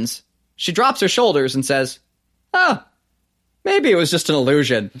sequence ends. She drops her shoulders and says, "Oh, maybe it was just an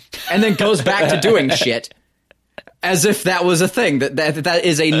illusion," and then goes back to doing shit. As if that was a thing, that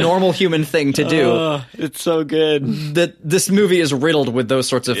is a normal human thing to do. It's so good. That this movie is riddled with those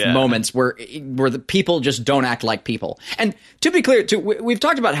sorts of moments where the people just don't act like people. And to be clear, we've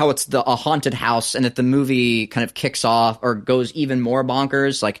talked about how it's a haunted house, and that the movie kind of kicks off or goes even more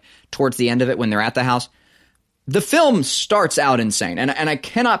bonkers, towards the end of it when they're at the house. The film starts out insane, and I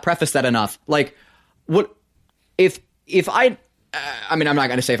cannot preface that enough. What if I mean, I'm not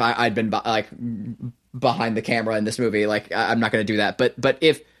going to say if I'd been behind the camera in this movie, I'm not going to do that. But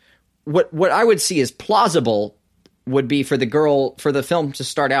if what I would see as plausible would be for the film to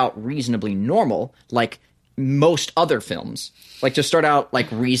start out reasonably normal, most other films. Like, to start out like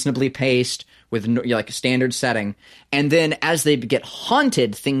reasonably paced with like a standard setting, and then as they get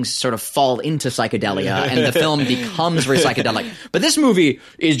haunted, things sort of fall into psychedelia, and the film becomes very psychedelic. But this movie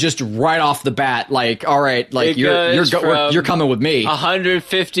is just right off the bat, like, all right, like you're coming with me.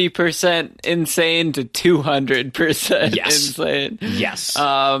 150% insane to 200% insane. Yes.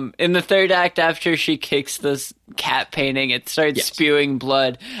 In the third act, after she kicks this cat painting, it starts spewing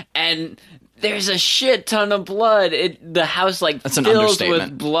blood, and there's a shit ton of blood. The house fills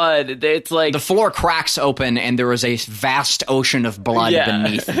with blood. It's like the floor cracks open and there is a vast ocean of blood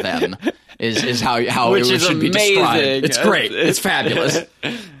beneath them. Is how it should be described. It's great. It's fabulous.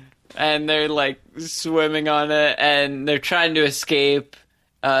 And they're like swimming on it, and they're trying to escape.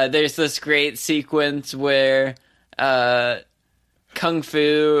 There's this great sequence where Kung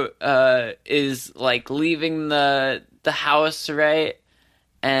Fu is like leaving the house, right?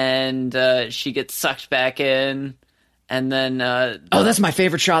 And she gets sucked back in, and then that's my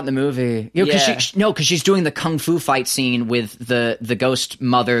favorite shot in the movie. Because she's doing the kung fu fight scene with the ghost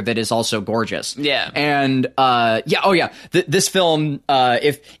mother that is also gorgeous. Yeah, and this film,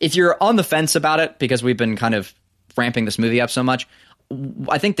 if you're on the fence about it, because we've been kind of ramping this movie up so much,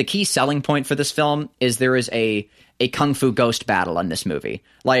 I think the key selling point for this film is there is a kung fu ghost battle in this movie.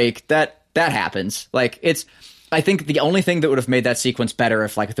 Like that happens. Like it's. I think the only thing that would have made that sequence better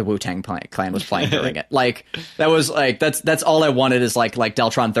if like the Wu-Tang Clan was playing during it. Like that was like that's all I wanted is like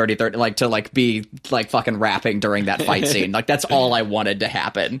Deltron 3030 like to like be like fucking rapping during that fight scene. Like that's all I wanted to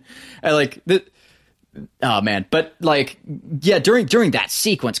happen. Oh man, but like during that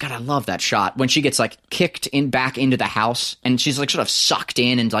sequence, God, I love that shot when she gets like kicked back into the house and she's like sort of sucked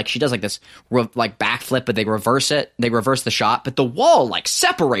in and like she does like this like backflip, but they reverse the shot, but the wall like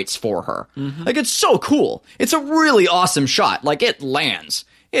separates for her. Mm-hmm. Like it's so cool. It's a really awesome shot. Like it lands.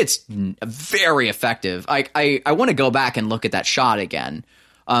 It's very effective. I want to go back and look at that shot again.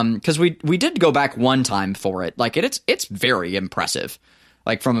 Because we did go back one time for it. Like it's very impressive.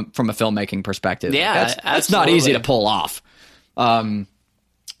 Like from a filmmaking perspective, yeah, that's not easy to pull off. I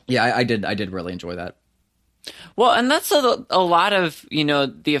did really enjoy that. Well, and that's a lot of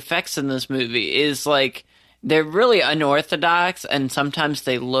the effects in this movie is like they're really unorthodox, and sometimes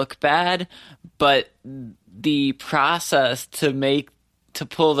they look bad, but the process to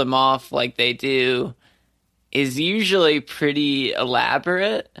pull them off like they do is usually pretty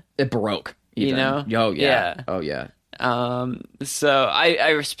elaborate. Baroque, even. Oh yeah. Oh yeah. So I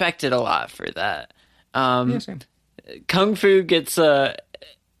respect it a lot for that. Same. Kung Fu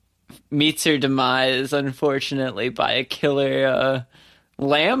meets her demise, unfortunately, by a killer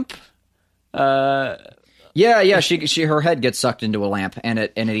lamp. She her head gets sucked into a lamp and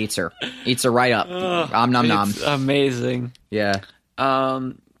it eats her right up. Nom nom. It's amazing. Yeah.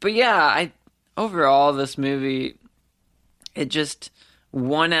 But yeah, overall this movie, it just.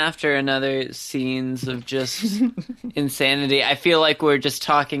 One after another scenes of just insanity. I feel like we're just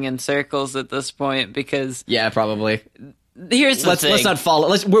talking in circles at this point because... Yeah, probably. Here's the thing. Let's not fall...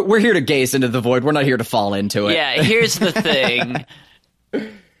 We're here to gaze into the void. We're not here to fall into it. Yeah, here's the thing.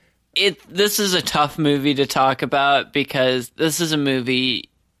 This is a tough movie to talk about because this is a movie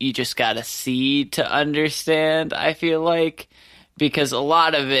you just gotta see to understand, I feel like. Because a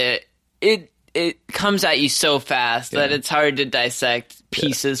lot of it comes at you so fast that it's hard to dissect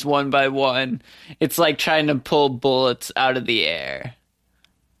pieces one by one. It's like trying to pull bullets out of the air.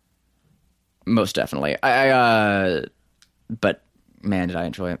 Most definitely. But man, did I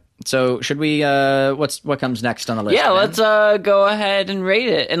enjoy it. So should we, what comes next on the list? Yeah, man? Let's go ahead and rate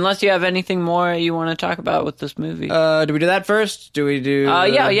it. Unless you have anything more you want to talk about with this movie. Do we do that first? Do we do...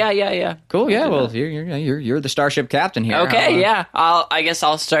 Yeah. Cool, yeah, well, you're the starship captain here. Okay, yeah. I guess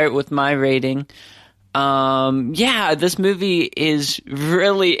I'll start with my rating. This movie is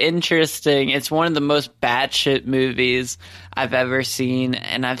really interesting. It's one of the most batshit movies I've ever seen,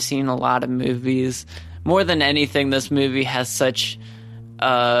 and I've seen a lot of movies. More than anything, this movie has such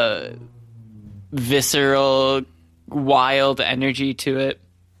visceral, wild energy to it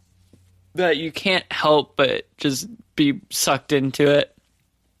that you can't help but just be sucked into it.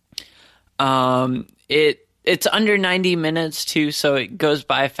 It's under 90 minutes too, so it goes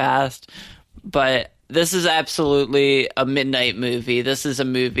by fast, but this is absolutely a midnight movie. This is a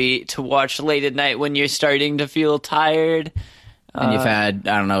movie to watch late at night when you're starting to feel tired. And you've had,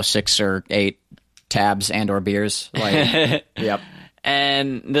 6 or 8 tabs and or beers. Like, yep.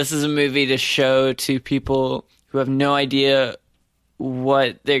 And this is a movie to show to people who have no idea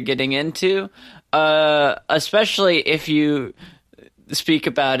what they're getting into, especially if you speak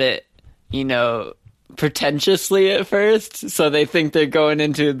about it, pretentiously at first, so they think they're going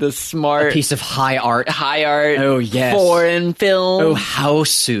into the smart Piece of high art. Oh, yes. Foreign film. Oh,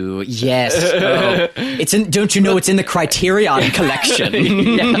 Hausu, yes. Oh. It's in. Don't you know it's in the Criterion collection?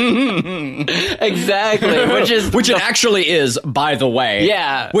 Exactly. Which it actually is, by the way.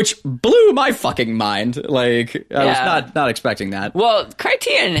 Yeah. Which blew my fucking mind. Like, I was not expecting that. Well,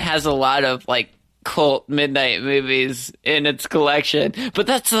 Criterion has a lot of like cult midnight movies in its collection, but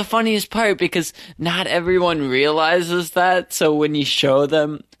that's the funniest part because not everyone realizes that. So when you show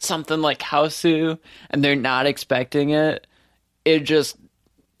them something like Hausu and they're not expecting it, it just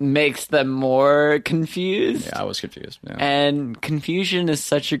makes them more confused. Yeah, I was confused. Yeah. And confusion is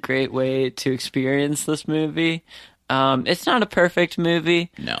such a great way to experience this movie. It's not a perfect movie,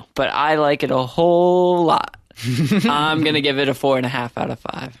 No, but I like it a whole lot. I'm gonna give it a 4.5 out of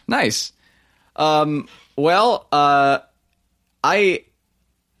 5. Nice. Well, I've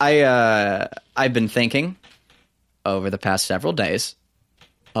been thinking over the past several days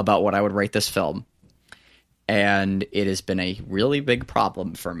about what I would rate this film, and it has been a really big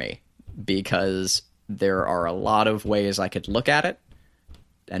problem for me because there are a lot of ways I could look at it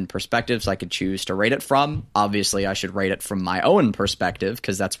and perspectives I could choose to rate it from. Obviously, I should rate it from my own perspective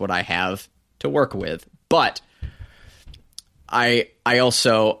because that's what I have to work with. But I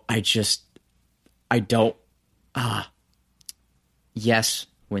don't. Yes,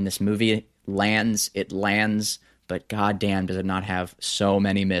 when this movie lands, it lands, but goddamn, does it not have so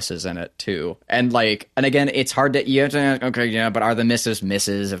many misses in it too? And again, it's hard to but are the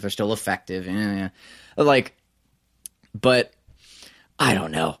misses if they're still effective? But I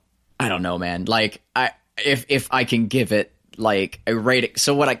don't know, man. Like, if I can give it like a rating,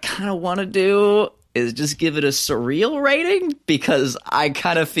 so what I kind of want to do is just give it a surreal rating because I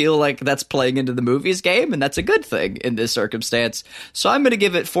kind of feel like that's playing into the movie's game, and that's a good thing in this circumstance. So I'm going to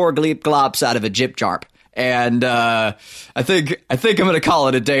give it 4 gleep glops out of a jip jarp. And I think I'm going to call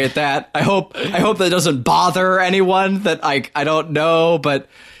it a day at that. I hope that doesn't bother anyone that I don't know, but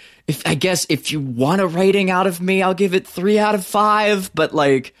if you want a rating out of me, I'll give it 3 out of 5. But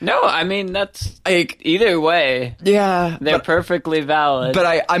no, I mean that's either way. Yeah, they're perfectly valid.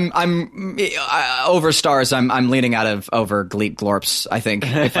 But I'm over stars. I'm leaning over Gleep Glorps. I think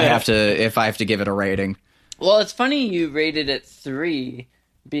if I have to give it a rating. Well, it's funny you rated it 3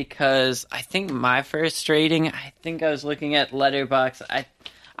 because I think my first rating. I think I was looking at Letterboxd. I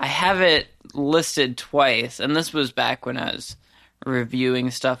have it listed twice, and this was back when I was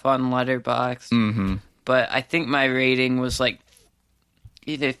reviewing stuff on Letterboxd. Mm-hmm. But I think my rating was like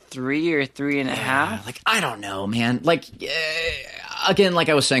either 3 or 3.5. Yeah, I don't know, man. Again, like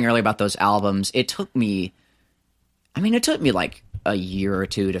I was saying earlier about those albums, it took me like a year or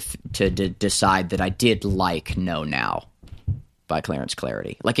two to decide that I did like Know Now by Clarence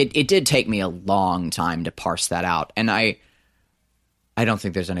Clarity. Like it did take me a long time to parse that out, and I don't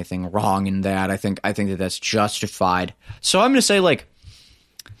think there's anything wrong in that. I think that that's justified. So I'm going to say,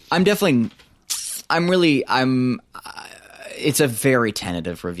 it's a very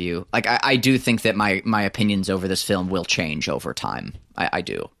tentative review. Like, I do think that my opinions over this film will change over time. I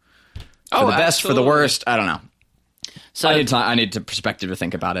do. For the best, for the worst, I don't know. So I need to perspective to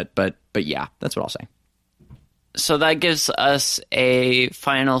think about it, but yeah, that's what I'll say. So that gives us a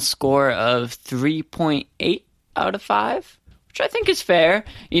final score of 3.8 out of 5. Which I think is fair.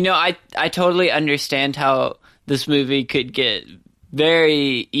 You know, I totally understand how this movie could get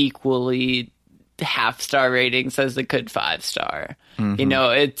very equally half-star ratings as it could 5-star. Mm-hmm. You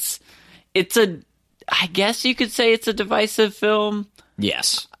know, it's I guess you could say it's a divisive film.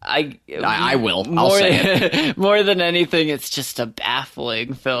 Yes. I will. I'll say it. More than anything, it's just a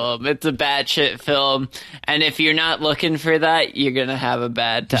baffling film. It's a batshit film. And if you're not looking for that, you're going to have a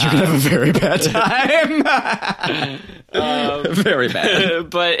bad time. You're going to have a very bad time. Very bad.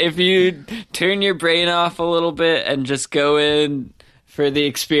 But if you turn your brain off a little bit and just go in for the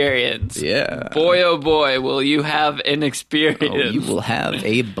experience. Yeah. Boy, oh boy, will you have an experience. Oh, you will have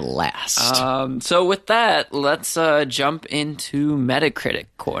a blast. So with that, let's jump into Metacritic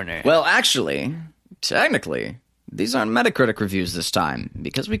Corner. Well, actually, technically, these aren't Metacritic reviews this time,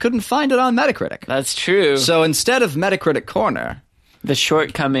 because we couldn't find it on Metacritic. That's true. So instead of Metacritic Corner... The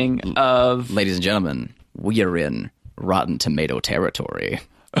shortcoming of... Ladies and gentlemen, we are in Rotten Tomato territory.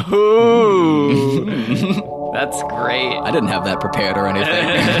 Ooh, that's great. I didn't have that prepared or anything. You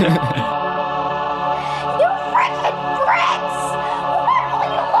freaking pricks!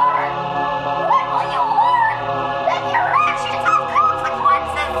 When will you learn that your actions have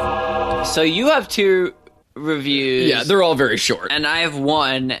consequences? So you have to reviews. Yeah, they're all very short. And I have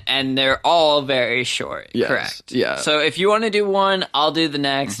one, and they're all very short. Yes, Correct. yeah. So if you want to do one, I'll do the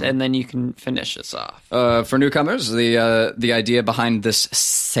next, and then you can finish us off. For newcomers, the idea behind this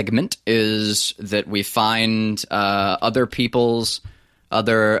segment is that we find other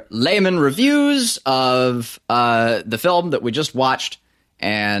layman reviews of the film that we just watched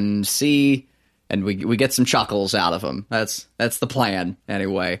and see, and we get some chuckles out of them. That's the plan,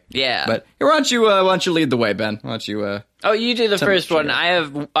 anyway. Yeah. But here, why don't you lead the way, Ben? Why don't you? Oh, you do the Tell me first what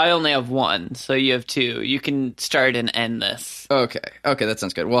one. you I only have one, so you have two. You can start and end this. Okay, that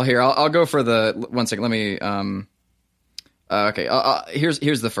sounds good. Well, here I'll go for the 1 second. Let me. Okay,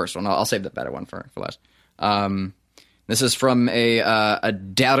 here's the first one. I'll save the better one for last. This is from a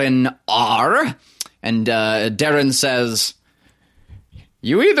Darren R, and Darren says,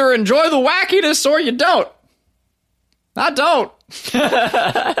 "You either enjoy the wackiness or you don't. I don't."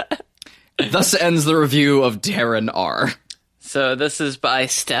 Thus ends the review of Darren R. So this is by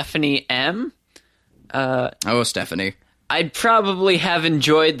Stephanie M. Oh, Stephanie. I'd probably have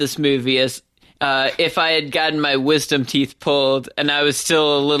enjoyed this movie as if I had gotten my wisdom teeth pulled and I was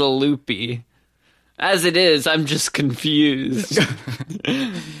still a little loopy. As it is, I'm just confused.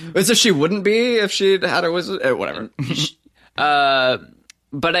 So she wouldn't be if she'd had her wisdom. Whatever.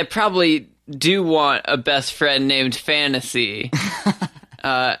 But I probably do want a best friend named Fantasy.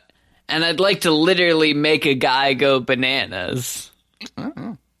 And I'd like to literally make a guy go bananas.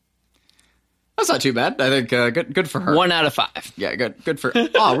 That's not too bad. I think good for her. 1 out of 5. Yeah, good for.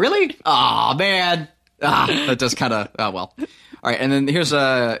 Oh, really? Oh, man. That does kind of. Oh well. All right, and then here's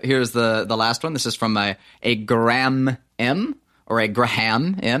the last one. This is from a Graham M, or a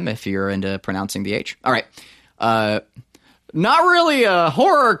Graham M if you're into pronouncing the H. All right. Not really a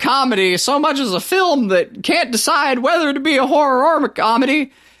horror comedy so much as a film that can't decide whether to be a horror or a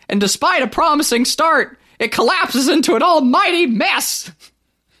comedy, and despite a promising start, it collapses into an almighty mess.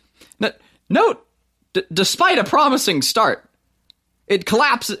 Note, despite a promising start, it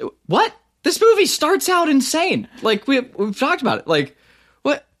collapses. What? This movie starts out insane. Like we've talked about it. Like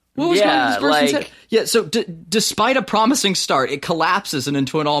what was going on in this person's head? Yeah. So despite a promising start, it collapses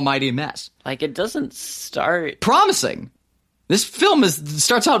into an almighty mess. Like it doesn't start Promising. This film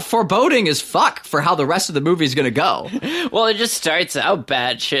starts out foreboding as fuck for how the rest of the movie is going to go. Well, it just starts out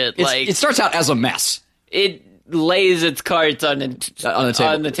bad shit. It starts out as a mess. It lays its cards on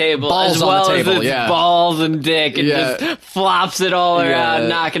the table, balls as on well the table, as its yeah. balls and dick, and Yeah. just flops it all around,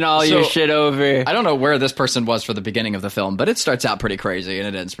 knocking all your shit over. I don't know where this person was for the beginning of the film, but it starts out pretty crazy and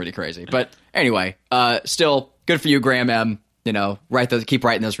it ends pretty crazy. But anyway, still good for you, Graham M. You know, keep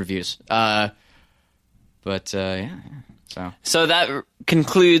writing those reviews. Yeah. So that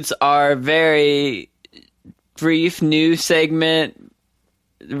concludes our very brief new segment,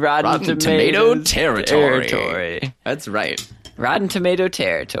 Rotten Tomato Tomatoes territory. That's right. Rotten Tomato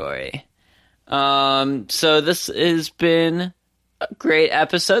territory. So this has been a great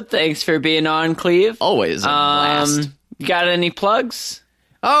episode. Thanks for being on, Cleve. Always a blast. You got any plugs?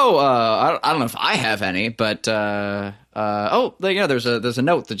 Oh, I don't know if I have any, but there's a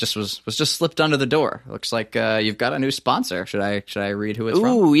note that just was just slipped under the door. Looks like you've got a new sponsor. Should I read who it's from?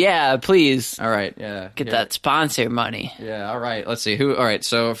 Ooh, yeah, please. All right, yeah. Get that sponsor money. Yeah, all right. Let's see who. All right,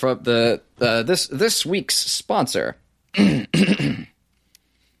 so from this week's sponsor. Do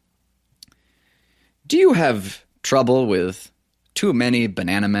you have trouble with too many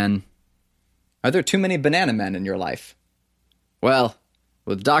banana men? Are there too many banana men in your life? Well,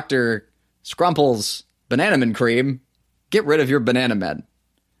 with Dr. Scrumple's Banana Man Cream, get rid of your banana men.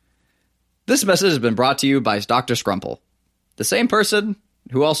 This message has been brought to you by Dr. Scrumple, the same person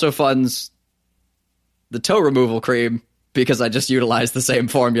who also funds the toe removal cream, because I just utilized the same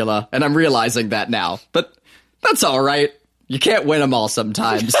formula, and I'm realizing that now. But that's all right. You can't win them all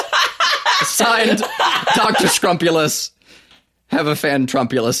sometimes. Signed, Dr. Scrumpulus. Have a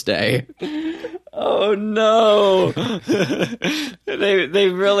fan-trumpulous day. Oh no! They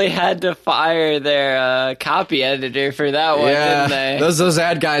really had to fire their copy editor for that one, didn't they? Those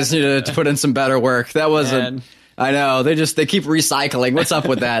ad guys need to put in some better work. That wasn't. Man. I know they keep recycling. What's up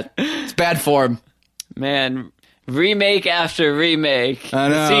with that? It's bad form. Man, remake after remake. I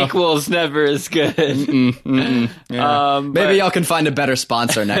know. The sequel's never as good. Yeah. Maybe y'all can find a better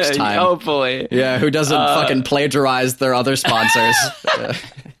sponsor next time. Hopefully. Yeah, who doesn't fucking plagiarize their other sponsors?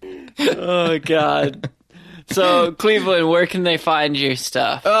 Oh God. So Cleveland, where can they find your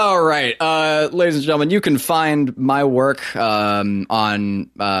stuff? All right, ladies and gentlemen, you can find my work on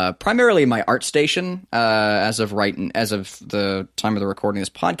primarily my ArtStation as of the time of the recording of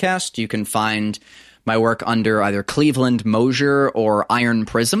this podcast. You can find my work under either Cleveland Mosier or Iron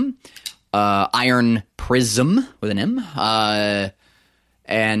Prism. Iron Prism with an M.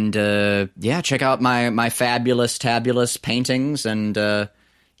 Check out my fabulous, tabulous paintings and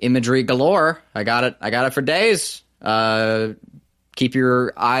imagery galore. I got it for days. Keep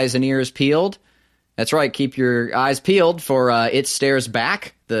your eyes and ears peeled. That's right. Keep your eyes peeled for It Stares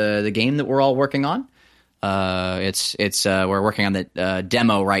Back, the game that we're all working on. We're working on the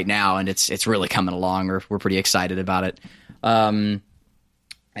demo right now, and it's really coming along. We're pretty excited about it. I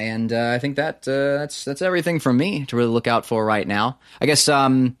think that's everything from me to really look out for right now. I guess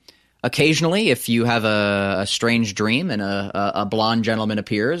occasionally, if you have a strange dream and a blonde gentleman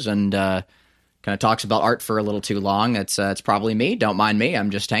appears and kind of talks about art for a little too long, it's probably me. Don't mind me.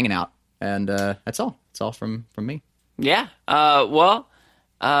 I'm just hanging out, and that's all. It's all from me. Yeah.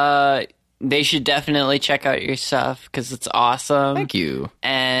 They should definitely check out your stuff because it's awesome. Thank you.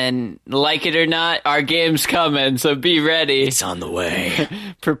 And like it or not, our game's coming, so be ready. It's on the way.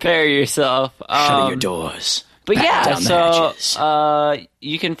 Prepare yourself. Shutting your doors. But Batten yeah, down the hatches.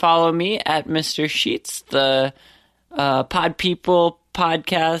 You can follow me at Mr. Sheets. The Pod People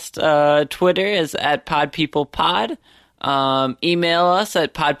podcast Twitter is at podpeoplepod. Email us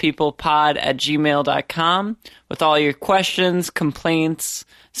at podpeoplepod@gmail.com with all your questions, complaints,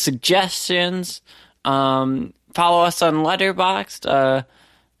 suggestions. Follow us on Letterboxd.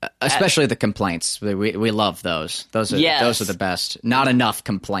 Especially the complaints. We love those. Those are the best. Not enough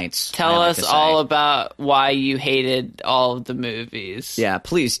complaints. Tell us all about why you hated all of the movies. Yeah,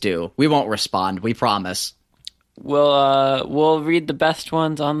 please do. We won't respond. We promise. We'll read the best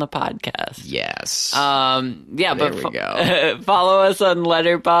ones on the podcast. Yes. There we go. Follow us on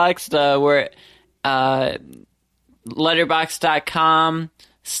Letterboxd. We're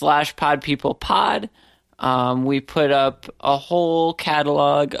letterboxd.com/podpeoplepod. We put up a whole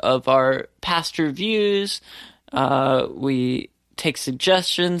catalog of our past reviews. We take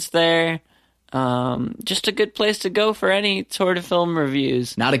suggestions there. Just a good place to go for any sort of film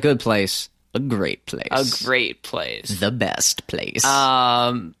reviews. Not a good place. A great place. A great place. The best place.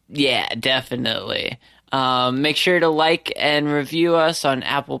 Yeah, definitely. Make sure to like and review us on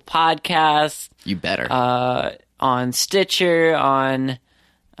Apple Podcasts. You better. On Stitcher, on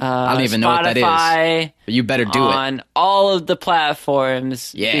I don't even Spotify, know what that is. But you better do it. On all of the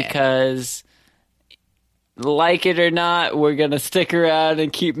platforms. Yeah. Because, like it or not, we're going to stick around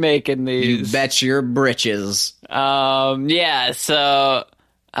and keep making these. You bet your britches. Yeah, so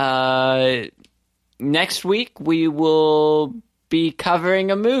next week we will be covering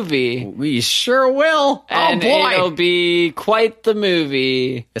a movie. We sure will. And oh boy. it'll be quite the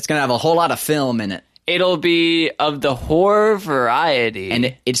movie. It's going to have a whole lot of film in it. It'll be of the horror variety.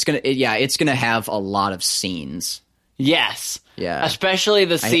 And it's going to have a lot of scenes. Yes. Yeah. Especially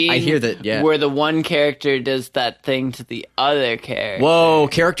the scene I hear that, yeah. where the one character does that thing to the other character. Whoa,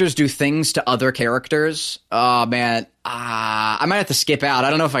 characters do things to other characters? Oh, man. I might have to skip out. I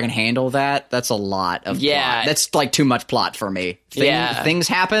don't know if I can handle that. That's a lot of plot. That's like too much plot for me. Things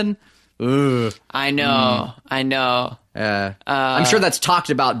happen? Ugh. I know. I'm sure that's talked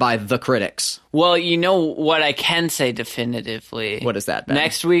about by the critics. Well, you know what I can say definitively. What is that, Ben?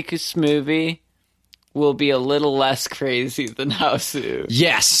 Next week's movie will be a little less crazy than Hausu.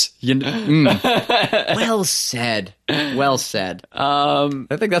 Yes. Well said. Well said. I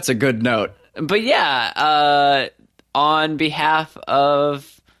think that's a good note. But yeah, on behalf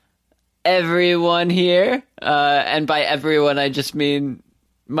of everyone here, and by everyone I just mean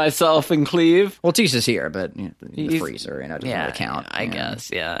myself and Cleve. Well, Tease is here, but the freezer, doesn't really count. I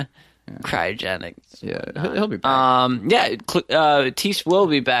guess, yeah. Cryogenic. Yeah, he'll be back. Tease will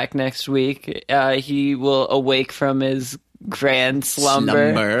be back next week. He will awake from his grand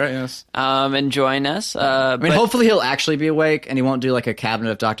slumber. Yes. And join us. Hopefully he'll actually be awake and he won't do like a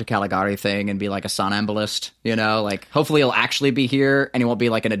Cabinet of Dr. Caligari thing and be like a somnambulist, Like, hopefully he'll actually be here and he won't be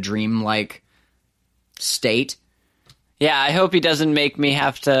like in a dream-like state. Yeah, I hope he doesn't make me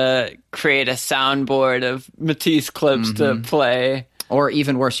have to create a soundboard of Matisse clips to play. Or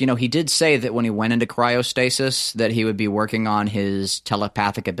even worse, he did say that when he went into cryostasis that he would be working on his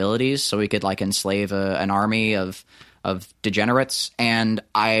telepathic abilities so he could like enslave an army of degenerates, and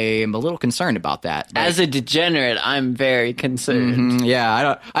I am a little concerned about that. As a degenerate, I'm very concerned.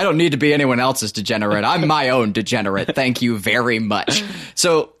 Yeah, I don't need to be anyone else's degenerate. I'm my own degenerate. Thank you very much.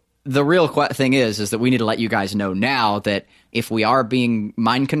 So the real thing is that we need to let you guys know now that if we are being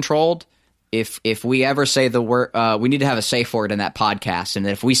mind controlled, if we ever say the word, we need to have a safe word in that podcast, and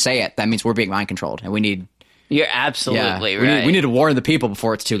if we say it, that means we're being mind controlled, and we need. You're absolutely right. We need to warn the people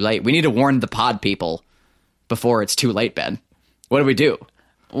before it's too late. We need to warn the pod people before it's too late, Ben. What do we do?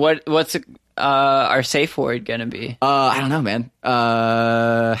 What's our safe word gonna be? I don't know, man.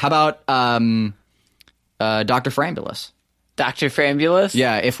 How about Dr. Frambulus? Dr. Frambulus?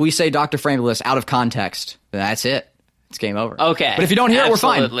 Yeah, if we say Dr. Frambulus out of context, then that's it. It's game over. Okay. But if you don't hear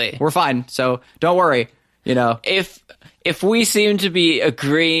Absolutely. it, we're fine. So don't worry. You know. If we seem to be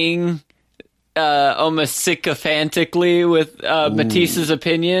agreeing almost sycophantically with Matisse's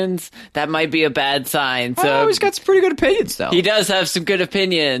opinions, that might be a bad sign. So He's got some pretty good opinions, though. he does have some good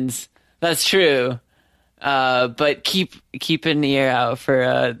opinions. That's true. But keep an ear out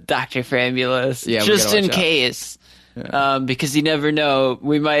for Dr. Frambulus, Yeah, we just gotta in watch out. case, because you never know.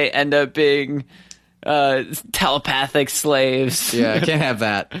 We might end up being telepathic slaves. Yeah, can't have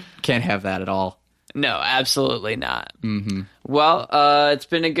that. Can't have that at all. No, absolutely not. Mm-hmm. Well, it's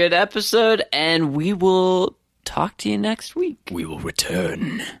been a good episode, and we will talk to you next week. We will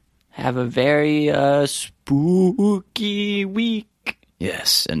return. Have a very spooky week.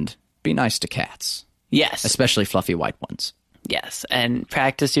 Yes, and be nice to cats, Yes. especially fluffy white ones. Yes, and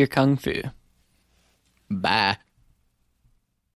practice your kung fu. Bye.